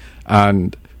children.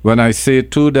 And when I say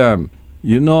to them,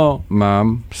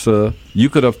 ma'am, sir, you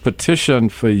could have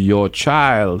petitioned for your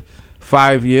child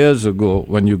 5 years ago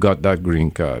when you got that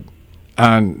green card.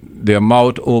 And their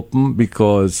mouth open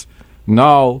because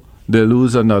now they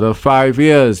lose another 5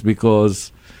 years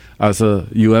because as a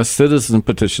U.S. citizen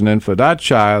petitioning for that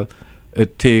child,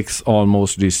 it takes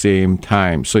almost the same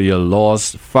time. So you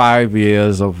lost 5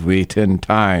 years of waiting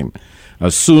time.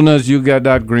 As soon as you get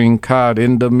that green card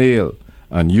in the mail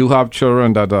and you have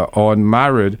children that are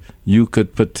unmarried, you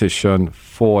could petition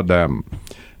for them.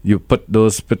 You put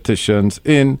those petitions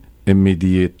in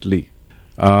immediately.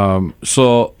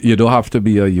 So you don't have to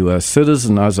be a U.S.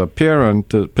 citizen as a parent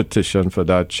to petition for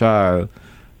that child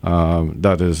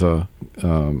that is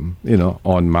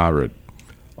unmarried.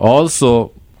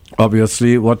 Also,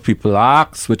 obviously, what people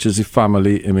ask, which is the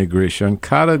family immigration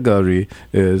category,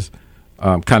 is,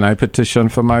 can I petition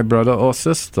for my brother or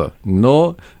sister?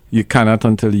 No, you cannot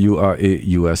until you are a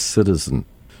U.S. citizen.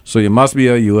 So you must be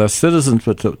a U.S. citizen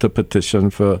to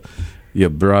petition for your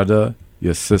brother,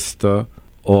 your sister,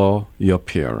 or your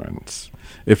parents.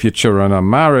 If your children are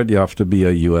married, you have to be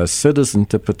a U.S. citizen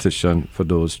to petition for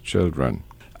those children.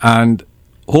 And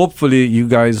hopefully you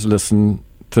guys listen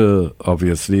to,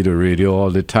 obviously, the radio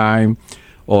all the time,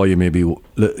 or you may be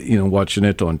watching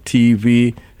it on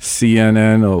TV,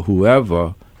 CNN, or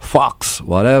whoever, Fox,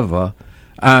 whatever,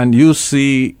 and you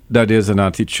see that there's an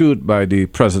attitude by the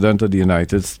President of the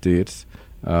United States,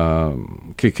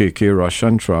 KKK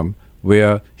Russian Trump,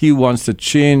 where he wants to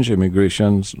change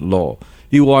immigration law.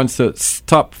 He wants to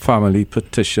stop family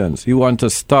petitions. He wants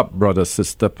to stop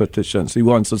brother-sister petitions. He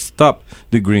wants to stop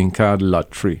the green card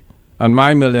lottery. And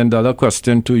my $1 million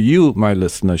question to you, my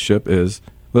listenership, is,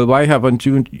 well, why haven't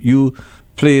you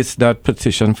placed that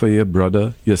petition for your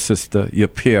brother, your sister, your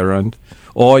parent,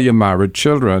 or your married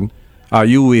children? Are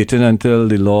you waiting until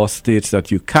the law states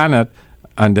that you cannot,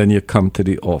 and then you come to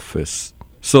the office?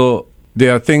 So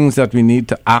there are things that we need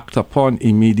to act upon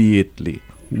immediately.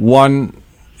 One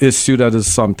issue that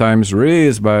is sometimes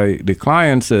raised by the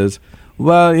clients is,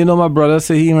 well, my brother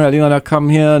says he really want to come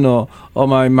here, no, or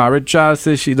my married child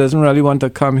says she doesn't really want to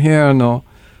come here, no.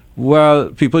 Well,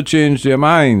 people change their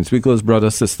minds because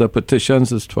brother-sister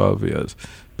petitions is 12 years.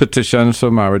 Petitions for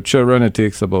married children, it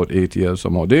takes about 8 years or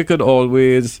more. They could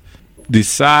always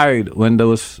decide when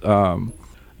those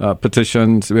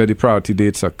petitions where the priority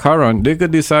dates are current, they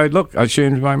could decide, look, I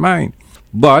changed my mind.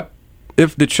 But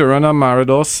if the children are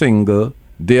married or single,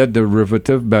 their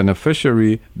derivative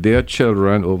beneficiary, their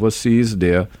children overseas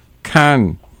there,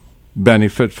 can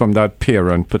benefit from that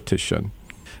parent petition.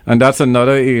 And that's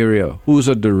another area. Who's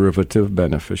a derivative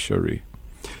beneficiary?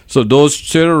 So those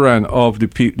children of the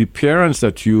parents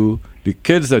the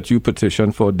kids that you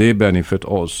petition for, they benefit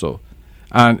also.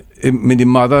 And the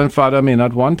mother and father may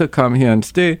not want to come here and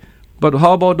stay, but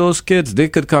how about those kids? They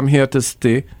could come here to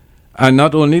stay. And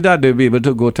not only that, they'll be able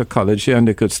to go to college here and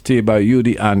they could stay by you,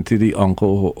 the auntie, the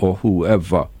uncle, or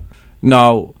whoever.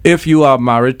 Now, if you are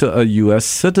married to a U.S.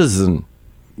 citizen,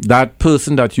 that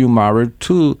person that you married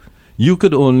to, you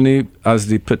could only, as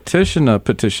the petitioner,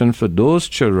 petition for those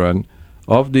children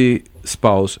of the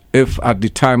spouse if at the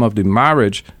time of the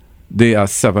marriage they are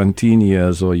 17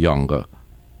 years or younger.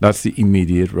 That's the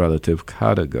immediate relative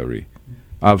category.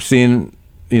 I've seen,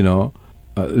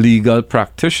 legal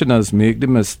practitioners make the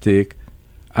mistake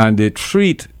and they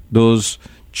treat those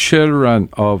children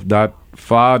of that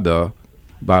father,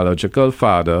 biological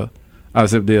father,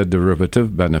 as if they are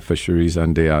derivative beneficiaries,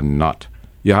 and they are not.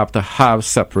 You have to have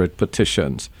separate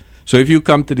petitions. So if you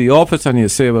come to the office and you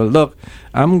say, well, look,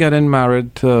 I'm getting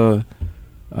married to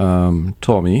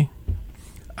Tommy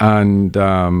and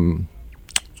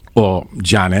or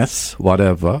Janice,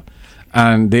 whatever,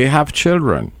 and they have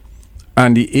children.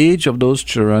 And the age of those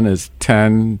children is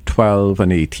 10, 12,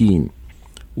 and 18.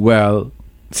 Well,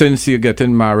 since you're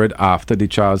getting married after the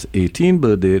child's 18th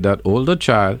birthday, that older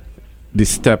child, the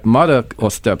stepmother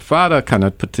or stepfather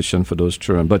cannot petition for those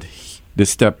children. But the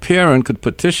step-parent could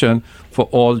petition for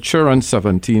all children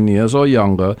 17 years or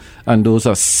younger, and those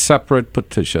are separate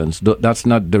petitions. That's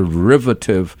not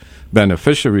derivative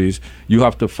beneficiaries. You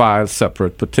have to file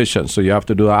separate petitions. So you have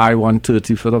to do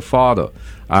I-130 for the father,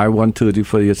 I-130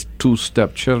 for your two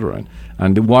stepchildren.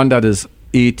 And the one that is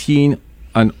 18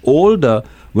 and older,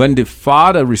 when the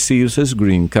father receives his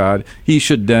green card, he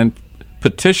should then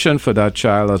petition for that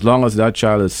child, as long as that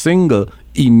child is single,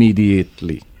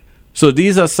 immediately. So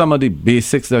these are some of the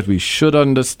basics that we should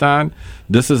understand.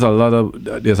 There's a lot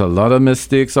of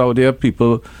mistakes out there.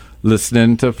 People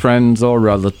listening to friends or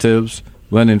relatives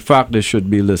when in fact they should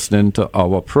be listening to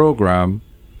our program,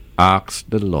 Ask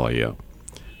the Lawyer.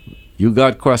 You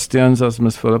got questions, as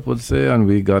Ms. Phillip would say, and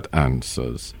we got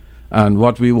answers. And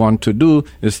what we want to do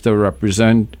is to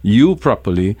represent you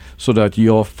properly so that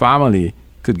your family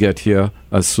could get here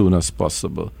as soon as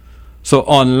possible. So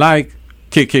unlike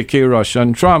KKK, Russia,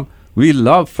 and Trump, we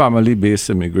love family-based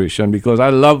immigration because I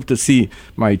love to see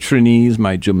my Trinis,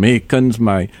 my Jamaicans,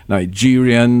 my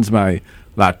Nigerians, my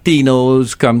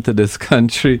Latinos come to this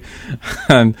country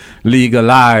and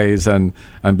legalize and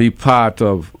be part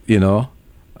of,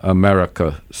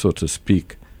 America, so to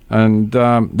speak. And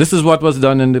this is what was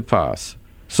done in the past.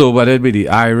 So whether it be the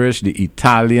Irish, the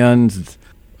Italians,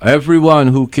 everyone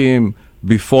who came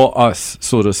before us,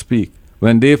 so to speak,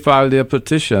 when they filed their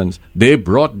petitions, they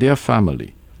brought their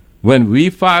family. When we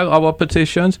file our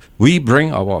petitions, we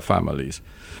bring our families.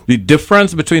 The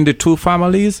difference between the two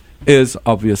families is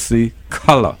obviously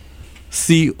color.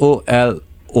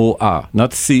 C-O-L-O-R,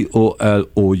 not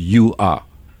C-O-L-O-U-R,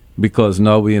 because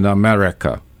now we're in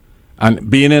America.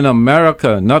 And being in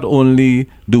America, not only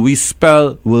do we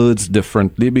spell words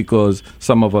differently because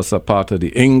some of us are part of the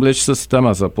English system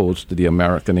as opposed to the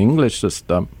American English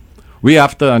system, we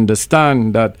have to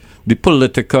understand that the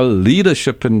political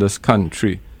leadership in this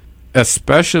country,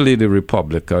 especially the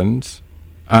Republicans,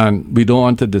 and we don't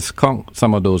want to discount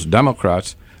some of those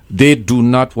Democrats, they do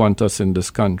not want us in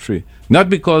this country. Not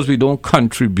because we don't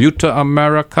contribute to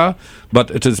America,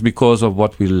 but it is because of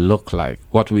what we look like,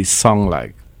 what we sound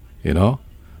like.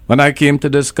 When I came to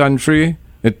this country,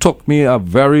 it took me a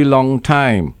very long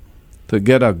time to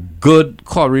get a good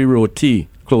curry roti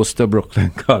close to Brooklyn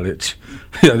College.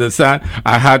 You understand?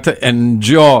 I had to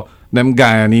endure them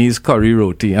Guyanese curry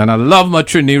roti. And I love my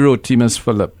Trini roti, Miss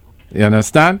Phillip. You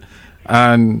understand?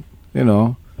 And,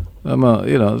 so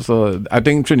I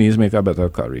think Trinis make a better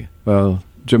curry. Well,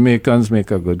 Jamaicans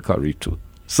make a good curry too.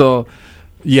 So,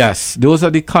 yes, those are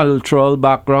the cultural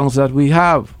backgrounds that we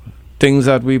have. Things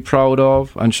that we're proud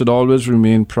of and should always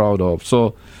remain proud of.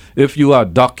 So if you are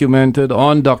documented,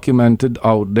 undocumented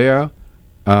out there,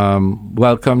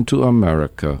 welcome to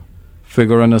America.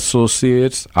 Figure and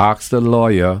Associates, Ask the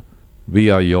Lawyer, we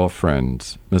are your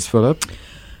friends. Ms. Phillip?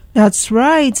 That's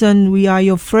right, and we are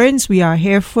your friends. We are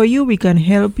here for you. We can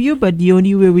help you, but the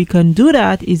only way we can do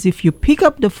that is if you pick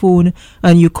up the phone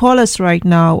and you call us right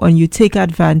now and you take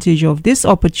advantage of this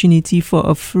opportunity for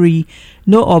a free,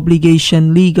 no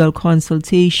obligation legal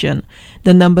consultation.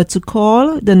 The number to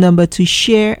call, the number to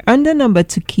share, and the number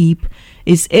to keep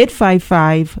is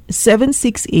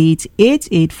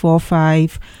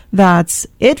 855-768-8845. That's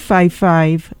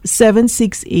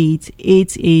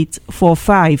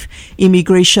 855-768-8845.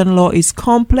 Immigration law is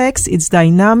complex, it's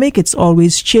dynamic, it's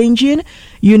always changing.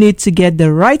 You need to get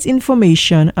the right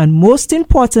information, and most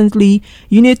importantly,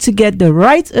 you need to get the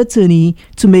right attorney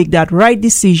to make that right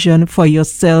decision for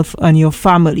yourself and your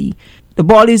family. The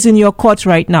ball is in your court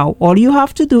right now. All you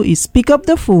have to do is pick up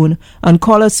the phone and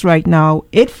call us right now,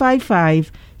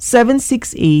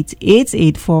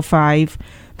 855-768-8845.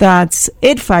 That's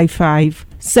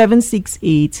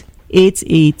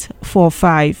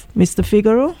 855-768-8845. Mr.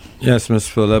 Figaro? Yes, Ms.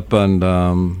 Phillip. And,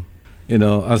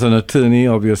 as an attorney,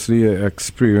 obviously, I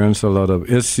experience a lot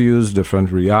of issues,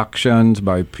 different reactions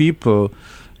by people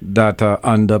that are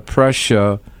under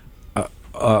pressure,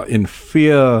 in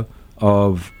fear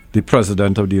of the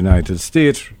President of the United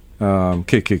States,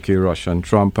 KKK, Russian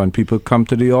Trump, and people come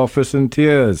to the office in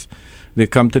tears. They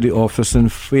come to the office in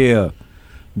fear.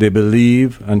 They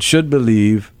believe and should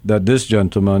believe that this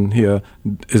gentleman here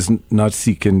is not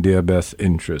seeking their best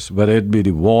interest, whether it be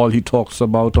the wall he talks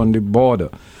about on the border,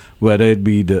 whether it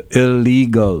be the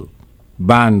illegal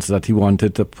bans that he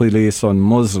wanted to place on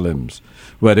Muslims,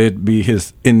 whether it be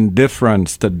his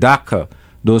indifference to DACA.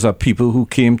 Those are people who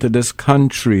came to this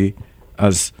country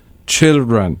as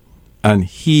children, and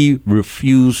he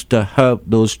refused to help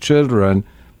those children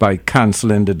by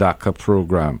canceling the DACA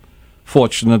program.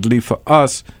 Fortunately for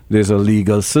us, there's a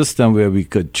legal system where we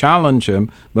could challenge him,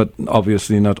 but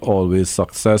obviously not always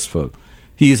successful.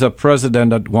 He's a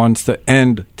president that wants to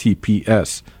end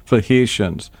TPS for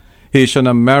Haitians. Haitian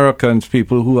Americans,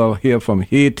 people who are here from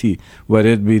Haiti, whether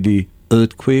it be the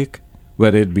earthquake,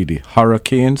 whether it be the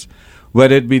hurricanes,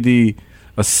 whether it be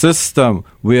a system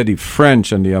where the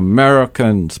French and the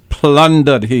Americans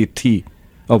plundered Haiti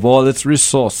of all its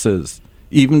resources,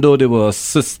 even though they were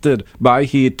assisted by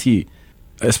Haiti,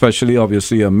 especially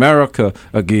obviously America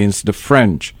against the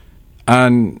French.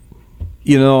 And,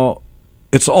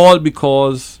 it's all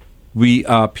because we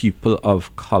are people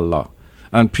of color.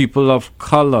 And people of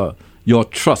color, your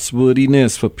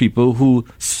trustworthiness for people who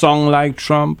song like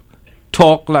Trump,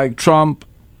 talk like Trump,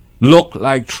 look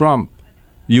like Trump,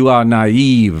 you are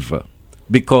naive,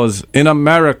 because in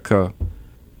America,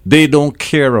 they don't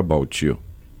care about you.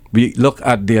 We look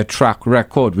at their track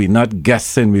record. We're not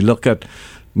guessing. We look at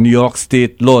New York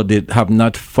State law. They have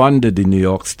not funded the New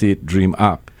York State Dream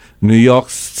Act. New York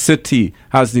City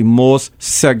has the most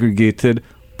segregated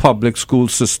public school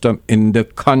system in the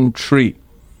country.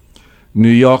 New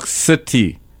York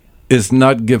City is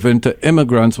not given to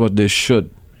immigrants what they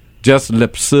should. just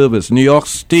lip service. New York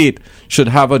State should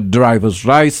have a driver's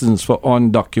license for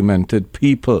undocumented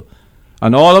people.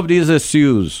 And all of these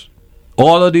issues,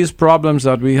 all of these problems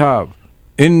that we have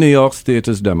in New York State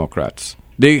is Democrats.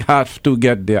 They have to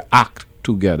get their act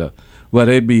together,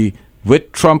 whether it be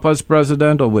with Trump as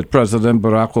president or with President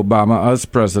Barack Obama as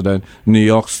president. New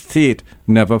York State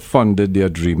never funded their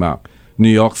DREAM Act. New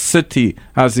York City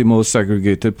has the most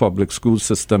segregated public school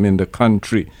system in the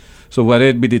country. So whether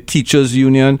it be the teachers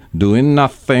union doing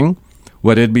nothing,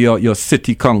 whether it be your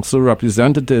city council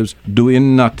representatives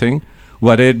doing nothing,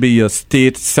 whether it be your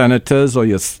state senators or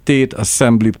your state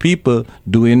assembly people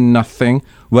doing nothing,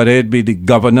 whether it be the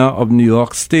governor of New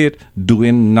York State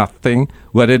doing nothing,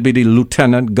 whether it be the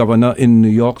lieutenant governor in New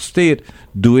York State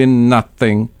doing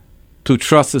nothing. To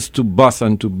trust is to bust,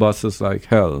 and to bust is like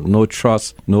hell. No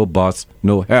trust, no bust,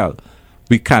 no hell.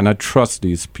 We cannot trust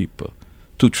these people.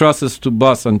 To trust is to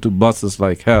bust, and to bust is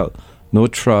like hell. No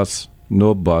trust,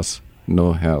 no bust,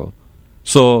 no hell.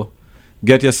 So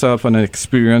get yourself an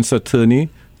experienced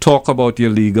attorney. Talk about your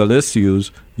legal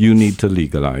issues. You need to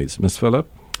legalize. Ms. Phillip?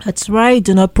 That's right.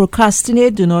 Do not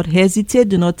procrastinate. Do not hesitate.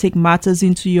 Do not take matters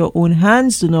into your own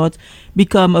hands. Do not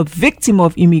become a victim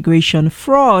of immigration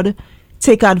fraud.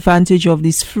 Take advantage of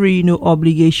this free, no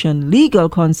obligation legal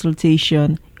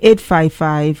consultation.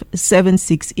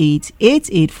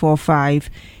 855-768-8845.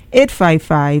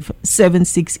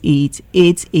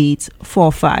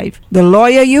 855-768-8845. The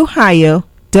lawyer you hire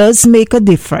does make a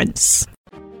difference.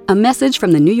 A message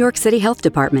from the New York City Health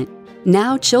Department.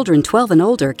 Now, children 12 and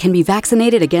older can be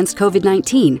vaccinated against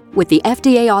COVID-19 with the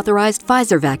FDA-authorized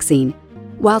Pfizer vaccine.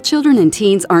 While children and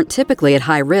teens aren't typically at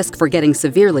high risk for getting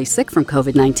severely sick from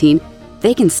COVID-19,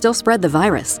 they can still spread the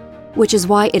virus, which is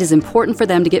why it is important for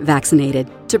them to get vaccinated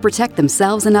to protect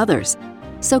themselves and others.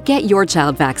 So get your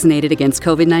child vaccinated against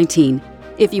COVID-19.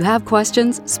 If you have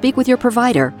questions, speak with your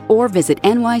provider or visit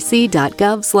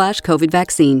nyc.gov/COVID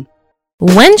vaccine.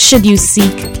 When should you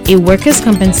seek a workers'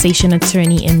 compensation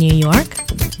attorney in New York?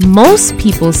 Most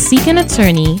people seek an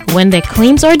attorney when their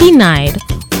claims are denied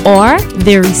or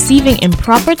they're receiving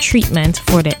improper treatment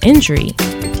for their injury.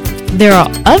 There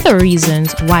are other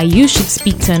reasons why you should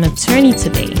speak to an attorney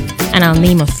today, and I'll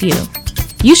name a few.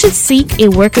 You should seek a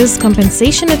workers'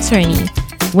 compensation attorney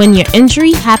when your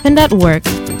injury happened at work,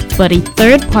 but a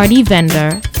third-party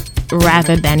vendor,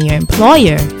 rather than your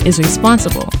employer, is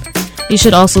responsible. You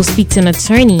should also speak to an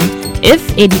attorney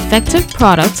if a defective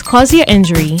product caused your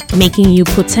injury, making you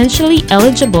potentially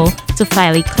eligible to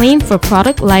file a claim for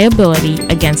product liability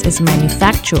against its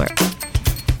manufacturer.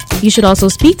 You should also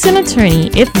speak to an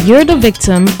attorney if you're the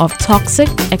victim of toxic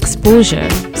exposure,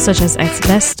 such as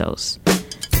asbestos.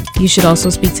 You should also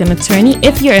speak to an attorney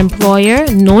if your employer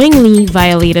knowingly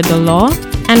violated the law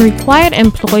and required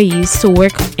employees to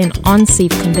work in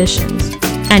unsafe conditions.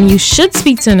 And you should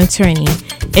speak to an attorney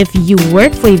if you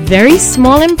work for a very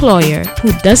small employer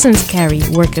who doesn't carry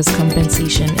workers'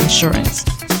 compensation insurance.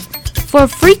 For a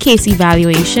free case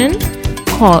evaluation,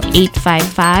 call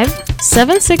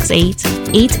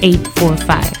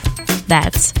 855-768-8845.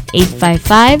 That's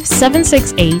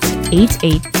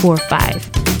 855-768-8845.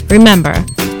 Remember,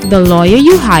 the lawyer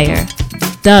you hire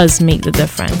does make the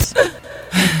difference.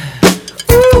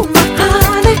 Ooh, my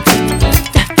honey,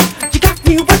 you got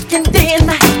me working day and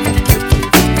night.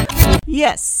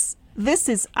 Yes, this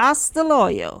is Ask the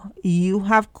Lawyer. You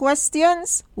have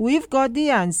questions? We've got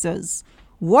the answers.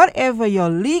 Whatever your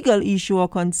legal issue or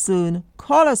concern,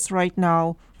 call us right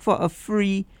now for a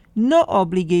free, no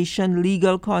obligation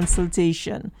legal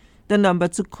consultation. The number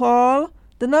to call,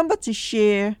 the number to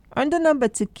share, and the number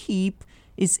to keep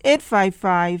is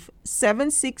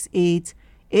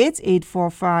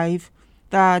 855-768-8845.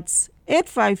 That's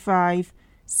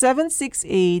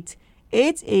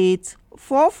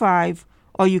 855-768-8845.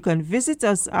 Or you can visit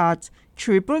us at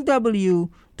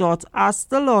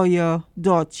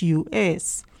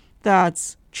www.askthelawyer.us.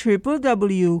 That's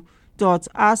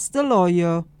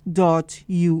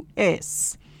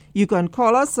www.askthelawyer.us. You can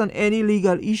call us on any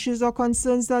legal issues or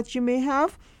concerns that you may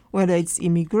have, whether it's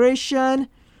immigration,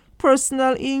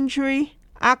 personal injury,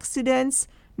 accidents,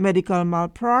 medical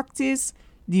malpractice,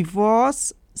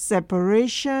 divorce,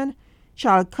 separation,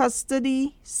 child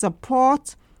custody,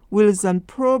 support, wills and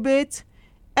probate,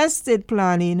 estate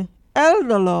planning,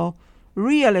 elder law,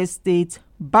 real estate,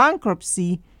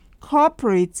 bankruptcy,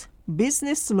 corporate,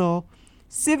 business law,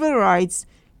 civil rights,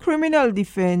 criminal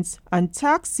defense, and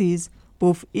taxes,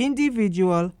 both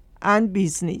individual and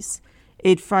business.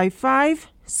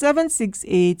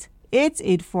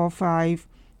 855-768-8845.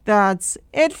 That's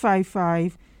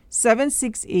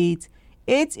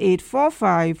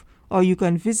 855-768-8845. Or you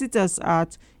can visit us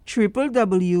at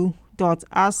www.askthelawyer.us.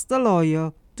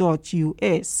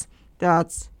 www.askthelawyer.us.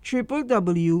 That's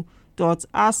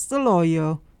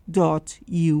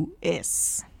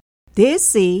www.askthelawyer.us. They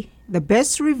say the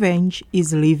best revenge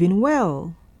is living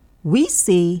well. We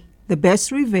say the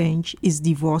best revenge is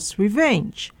divorce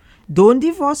revenge. Don't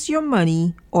divorce your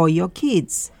money or your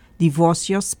kids. Divorce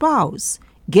your spouse.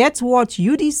 Get what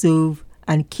you deserve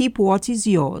and keep what is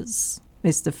yours.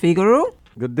 Mr. Figaro?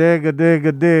 Good day, good day,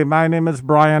 good day. My name is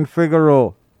Brian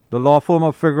Figaro, the law firm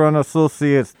of Figaro and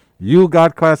Associates. You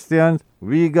got questions,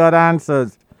 we got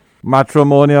answers.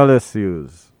 Matrimonial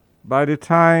issues. By the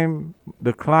time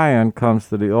the client comes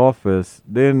to the office,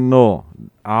 they know,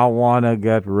 I want to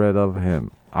get rid of him.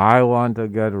 I want to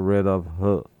get rid of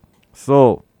her.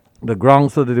 So, the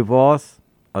grounds for the divorce: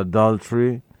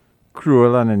 adultery,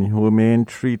 cruel and inhumane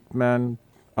treatment,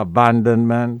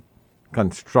 abandonment,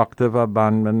 constructive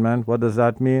abandonment. What does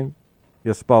that mean?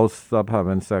 Your spouse stopped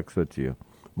having sex with you.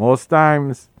 Most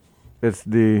times, it's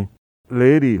the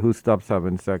lady who stops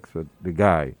having sex with the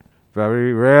guy.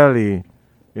 Very rarely,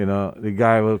 the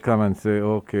guy will come and say,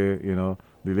 okay, the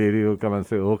lady will come and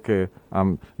say, okay,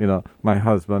 my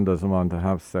husband doesn't want to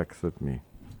have sex with me.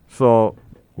 So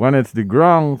when it's the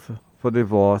grounds for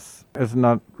divorce, it's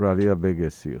not really a big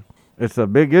issue. It's a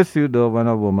big issue, though, when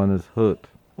a woman is hurt.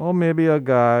 Or maybe a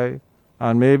guy,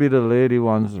 and maybe the lady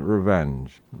wants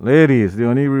revenge. Ladies, the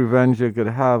only revenge you could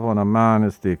have on a man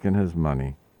is taking his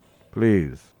money.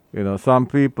 Please. Some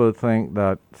people think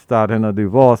that starting a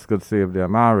divorce could save their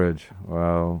marriage.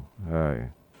 Well, hey,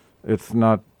 it's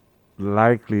not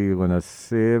likely you're going to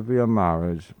save your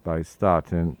marriage by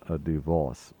starting a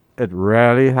divorce. It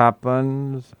rarely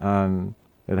happens, and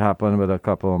it happened with a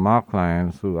couple of my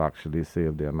clients who actually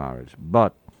saved their marriage.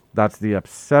 But that's the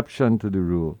exception to the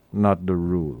rule, not the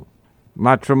rule.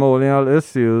 Matrimonial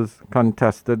issues,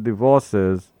 contested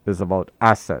divorces, is about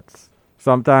assets.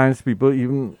 Sometimes people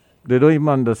they don't even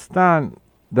understand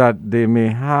that they may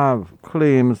have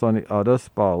claims on the other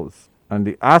spouse, and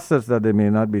the assets that they may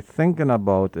not be thinking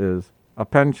about is a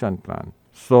pension plan.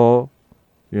 So,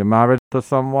 you're married to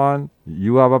someone,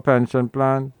 you have a pension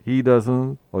plan, he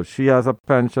doesn't, or she has a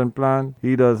pension plan,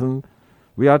 he doesn't.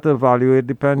 We have to evaluate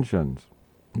the pensions.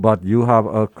 But you have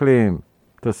a claim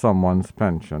to someone's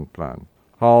pension plan.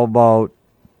 How about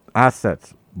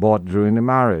assets bought during the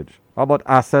marriage? How about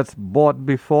assets bought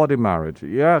before the marriage?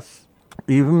 Yes,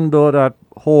 even though that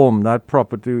home, that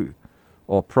property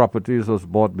or properties was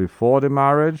bought before the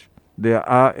marriage, there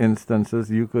are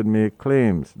instances you could make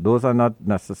claims. Those are not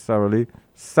necessarily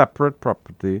separate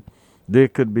property. They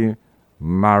could be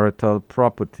marital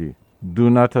property. Do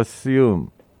not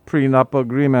assume. Prenup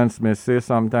agreements may say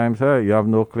sometimes, hey, you have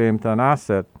no claim to an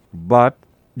asset, but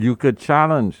you could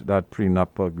challenge that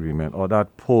prenup agreement or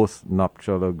that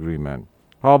post-nuptial agreement.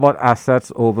 How about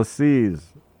assets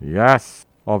overseas? Yes.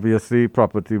 Obviously,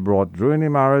 property brought during the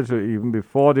marriage or even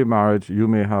before the marriage, you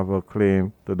may have a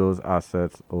claim to those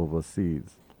assets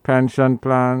overseas. Pension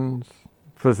plans,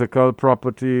 physical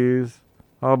properties.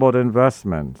 How about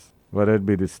investments? Whether it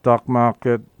be the stock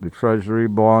market, the treasury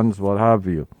bonds, what have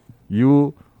you.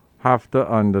 You have to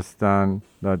understand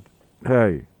that,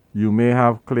 hey, you may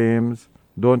have claims.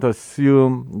 Don't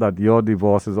assume that your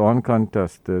divorce is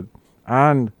uncontested.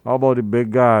 And how about the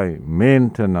big guy?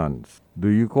 Maintenance. Do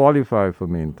you qualify for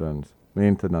maintenance?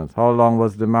 How long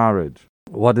was the marriage?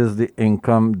 What is the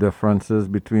income differences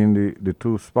between the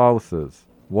two spouses?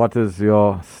 What is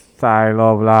your style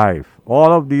of life?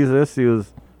 All of these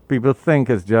issues, people think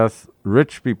it's just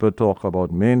rich people talk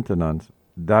about maintenance.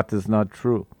 That is not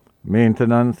true.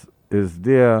 Maintenance is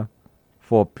there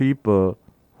for people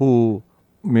who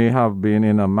may have been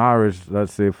in a marriage,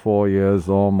 let's say 4 years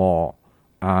or more,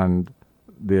 and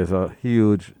there's a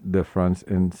huge difference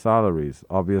in salaries.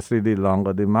 Obviously, the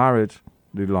longer the marriage,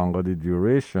 the longer the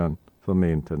duration for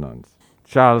maintenance.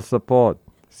 Child support,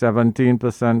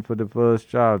 17% for the first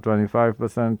child,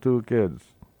 25% 2 kids.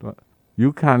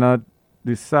 You cannot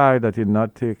decide that you're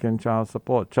not taking child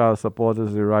support. Child support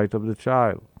is the right of the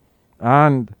child.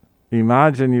 And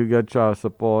imagine you get child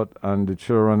support and the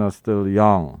children are still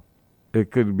young. It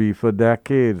could be for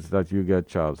decades that you get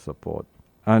child support.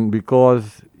 And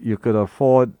because you could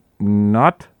afford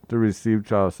not to receive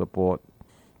child support,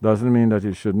 doesn't mean that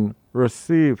you shouldn't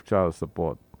receive child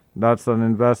support. That's an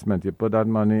investment. You put that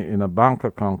money in a bank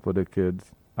account for the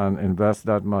kids and invest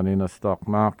that money in a stock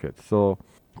market. So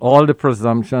all the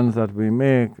presumptions that we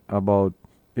make about,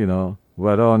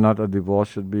 whether or not a divorce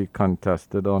should be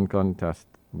contested or uncontested,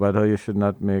 whether you should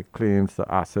not make claims to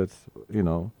assets,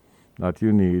 that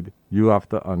you need, you have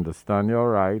to understand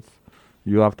your rights.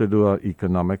 You have to do an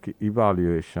economic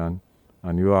evaluation,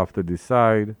 and you have to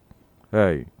decide,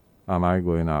 hey, am I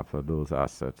going after those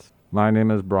assets? My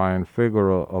name is Brian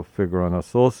Figueroa of Figueroa and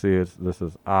Associates. This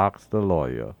is Ask the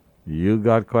Lawyer. You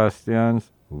got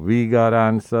questions, we got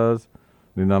answers.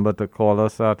 The number to call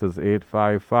us at is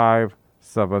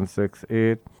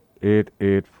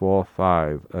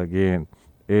 855-768-8845. Again,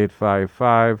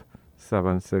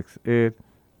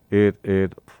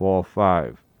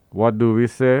 855-768-8845. What do we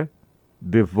say?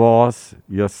 Divorce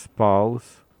your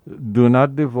spouse. Do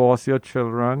not divorce your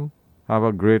children. Have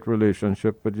a great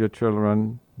relationship with your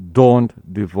children.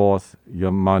 Don't divorce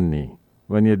your money.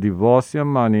 When you divorce your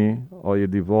money or you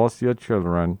divorce your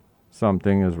children,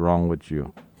 something is wrong with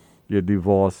you. You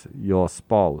divorce your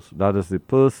spouse. That is the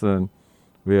person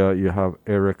where you have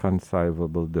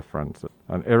irreconcilable differences.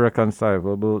 And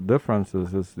irreconcilable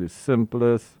differences is the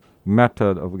simplest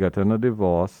method of getting a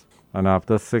divorce. And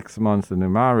after 6 months in the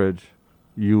marriage,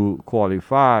 you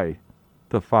qualify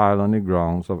to file on the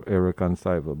grounds of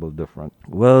irreconcilable difference.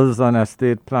 Wills and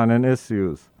estate planning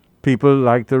issues. People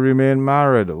like to remain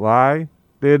married. Why?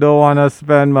 They don't want to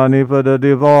spend money for the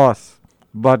divorce.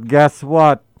 But guess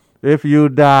what? If you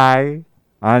die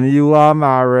and you are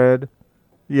married,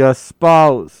 your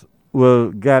spouse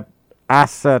will get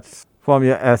assets from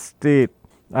your estate,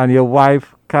 and your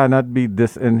wife cannot be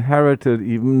disinherited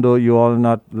even though you all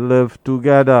not live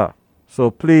together.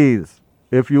 So please,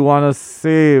 if you want to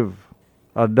save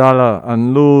 $1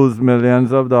 and lose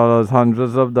millions of dollars,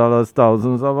 hundreds of dollars,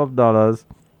 thousands of dollars,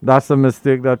 that's a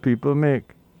mistake that people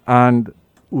make. And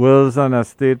wills and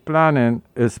estate planning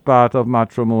is part of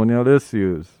matrimonial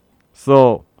issues.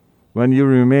 So when you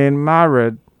remain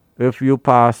married, if you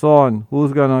pass on,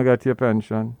 who's going to get your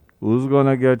pension? Who's going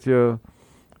to get your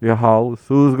house?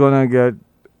 Who's going to get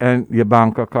your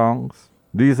bank accounts?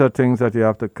 These are things that you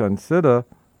have to consider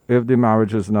if the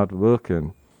marriage is not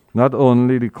working. Not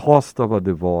only the cost of a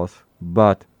divorce,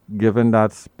 but given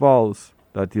that spouse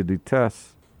that you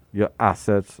detest, your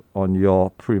assets on your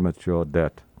premature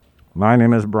death. My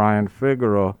name is Brian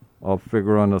Figueroa of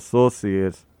Figueroa and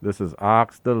Associates. This is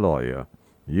Ask the Lawyer.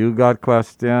 You got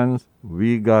questions,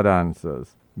 we got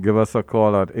answers. Give us a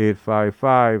call at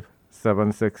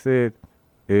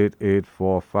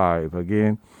 855-768-8845.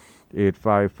 Again,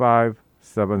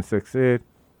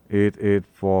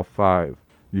 855-768-8845.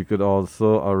 You could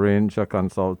also arrange a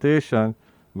consultation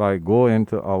by going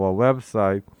to our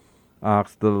website,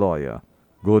 Ask the Lawyer.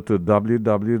 Go to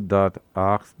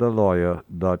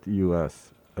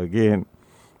www.askthelawyer.us. Again,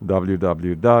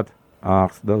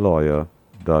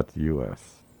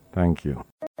 www.askthelawyer.us. Thank you.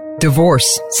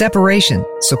 Divorce, separation,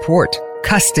 support,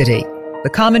 custody. The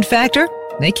common factor?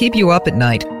 They keep you up at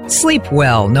night. Sleep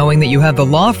well knowing that you have the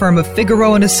law firm of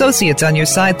Figueroa and Associates on your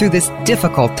side through this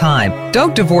difficult time.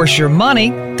 Don't divorce your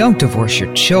money. Don't divorce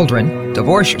your children.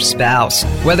 Divorce your spouse.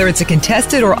 Whether it's a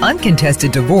contested or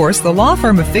uncontested divorce, the law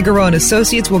firm of Figueroa and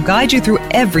Associates will guide you through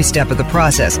every step of the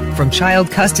process. From child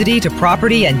custody to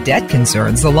property and debt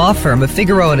concerns, the law firm of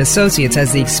Figueroa and Associates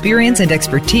has the experience and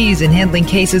expertise in handling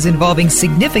cases involving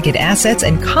significant assets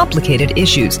and complicated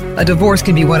issues. A divorce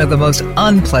can be one of the most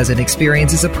unpleasant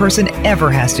experiences a person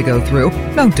ever has to go through.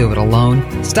 Don't do it alone.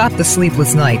 Stop the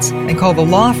sleepless nights and call the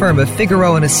law firm of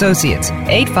Figueroa and Associates,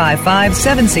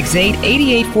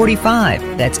 855-768-8845.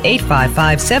 That's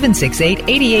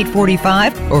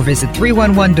 855-768-8845, or visit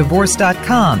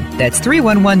 311divorce.com. That's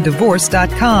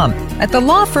 311divorce.com. At the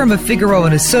law firm of Figueroa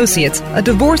and Associates, a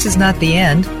divorce is not the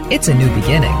end, it's a new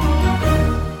beginning.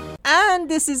 And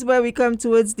this is where we come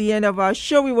towards the end of our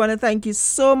show. We want to thank you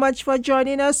so much for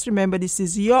joining us. Remember, this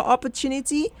is your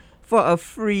opportunity for a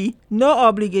free, no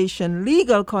obligation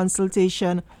legal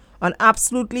consultation on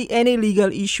absolutely any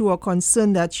legal issue or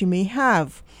concern that you may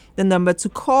have. The number to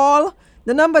call,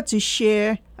 the number to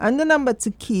share, and the number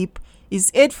to keep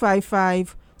is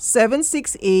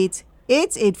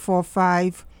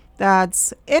 855-768-8845.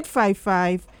 That's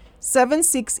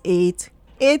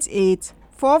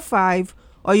 855-768-8845.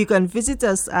 Or you can visit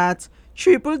us at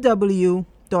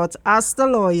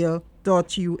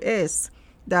www.askthelawyer.us.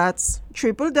 That's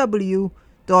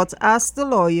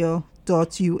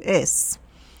www.askthelawyer.us.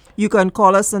 You can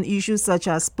call us on issues such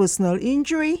as personal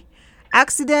injury,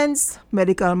 accidents,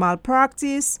 medical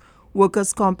malpractice,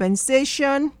 workers'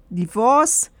 compensation,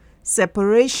 divorce,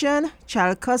 separation,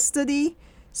 child custody,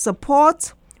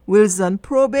 support, wills and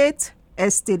probate,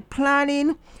 estate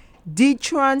planning, deed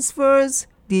transfers,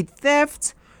 deed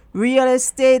theft, real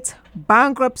estate,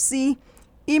 bankruptcy,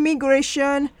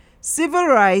 immigration, civil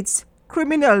rights,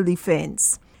 criminal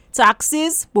defense,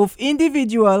 taxes, both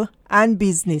individual and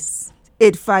business.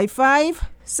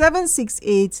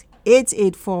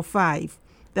 855-768-8845.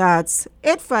 That's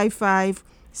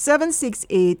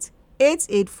 855-768-8845.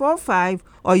 8845,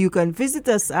 or you can visit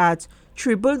us at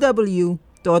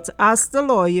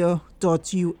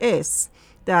www.askthelawyer.us.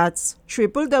 That's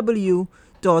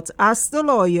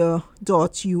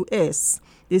www.askthelawyer.us.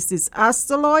 This is Ask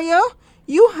the Lawyer.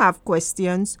 You have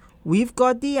questions, we've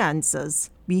got the answers.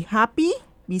 Be happy,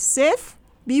 be safe,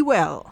 be well.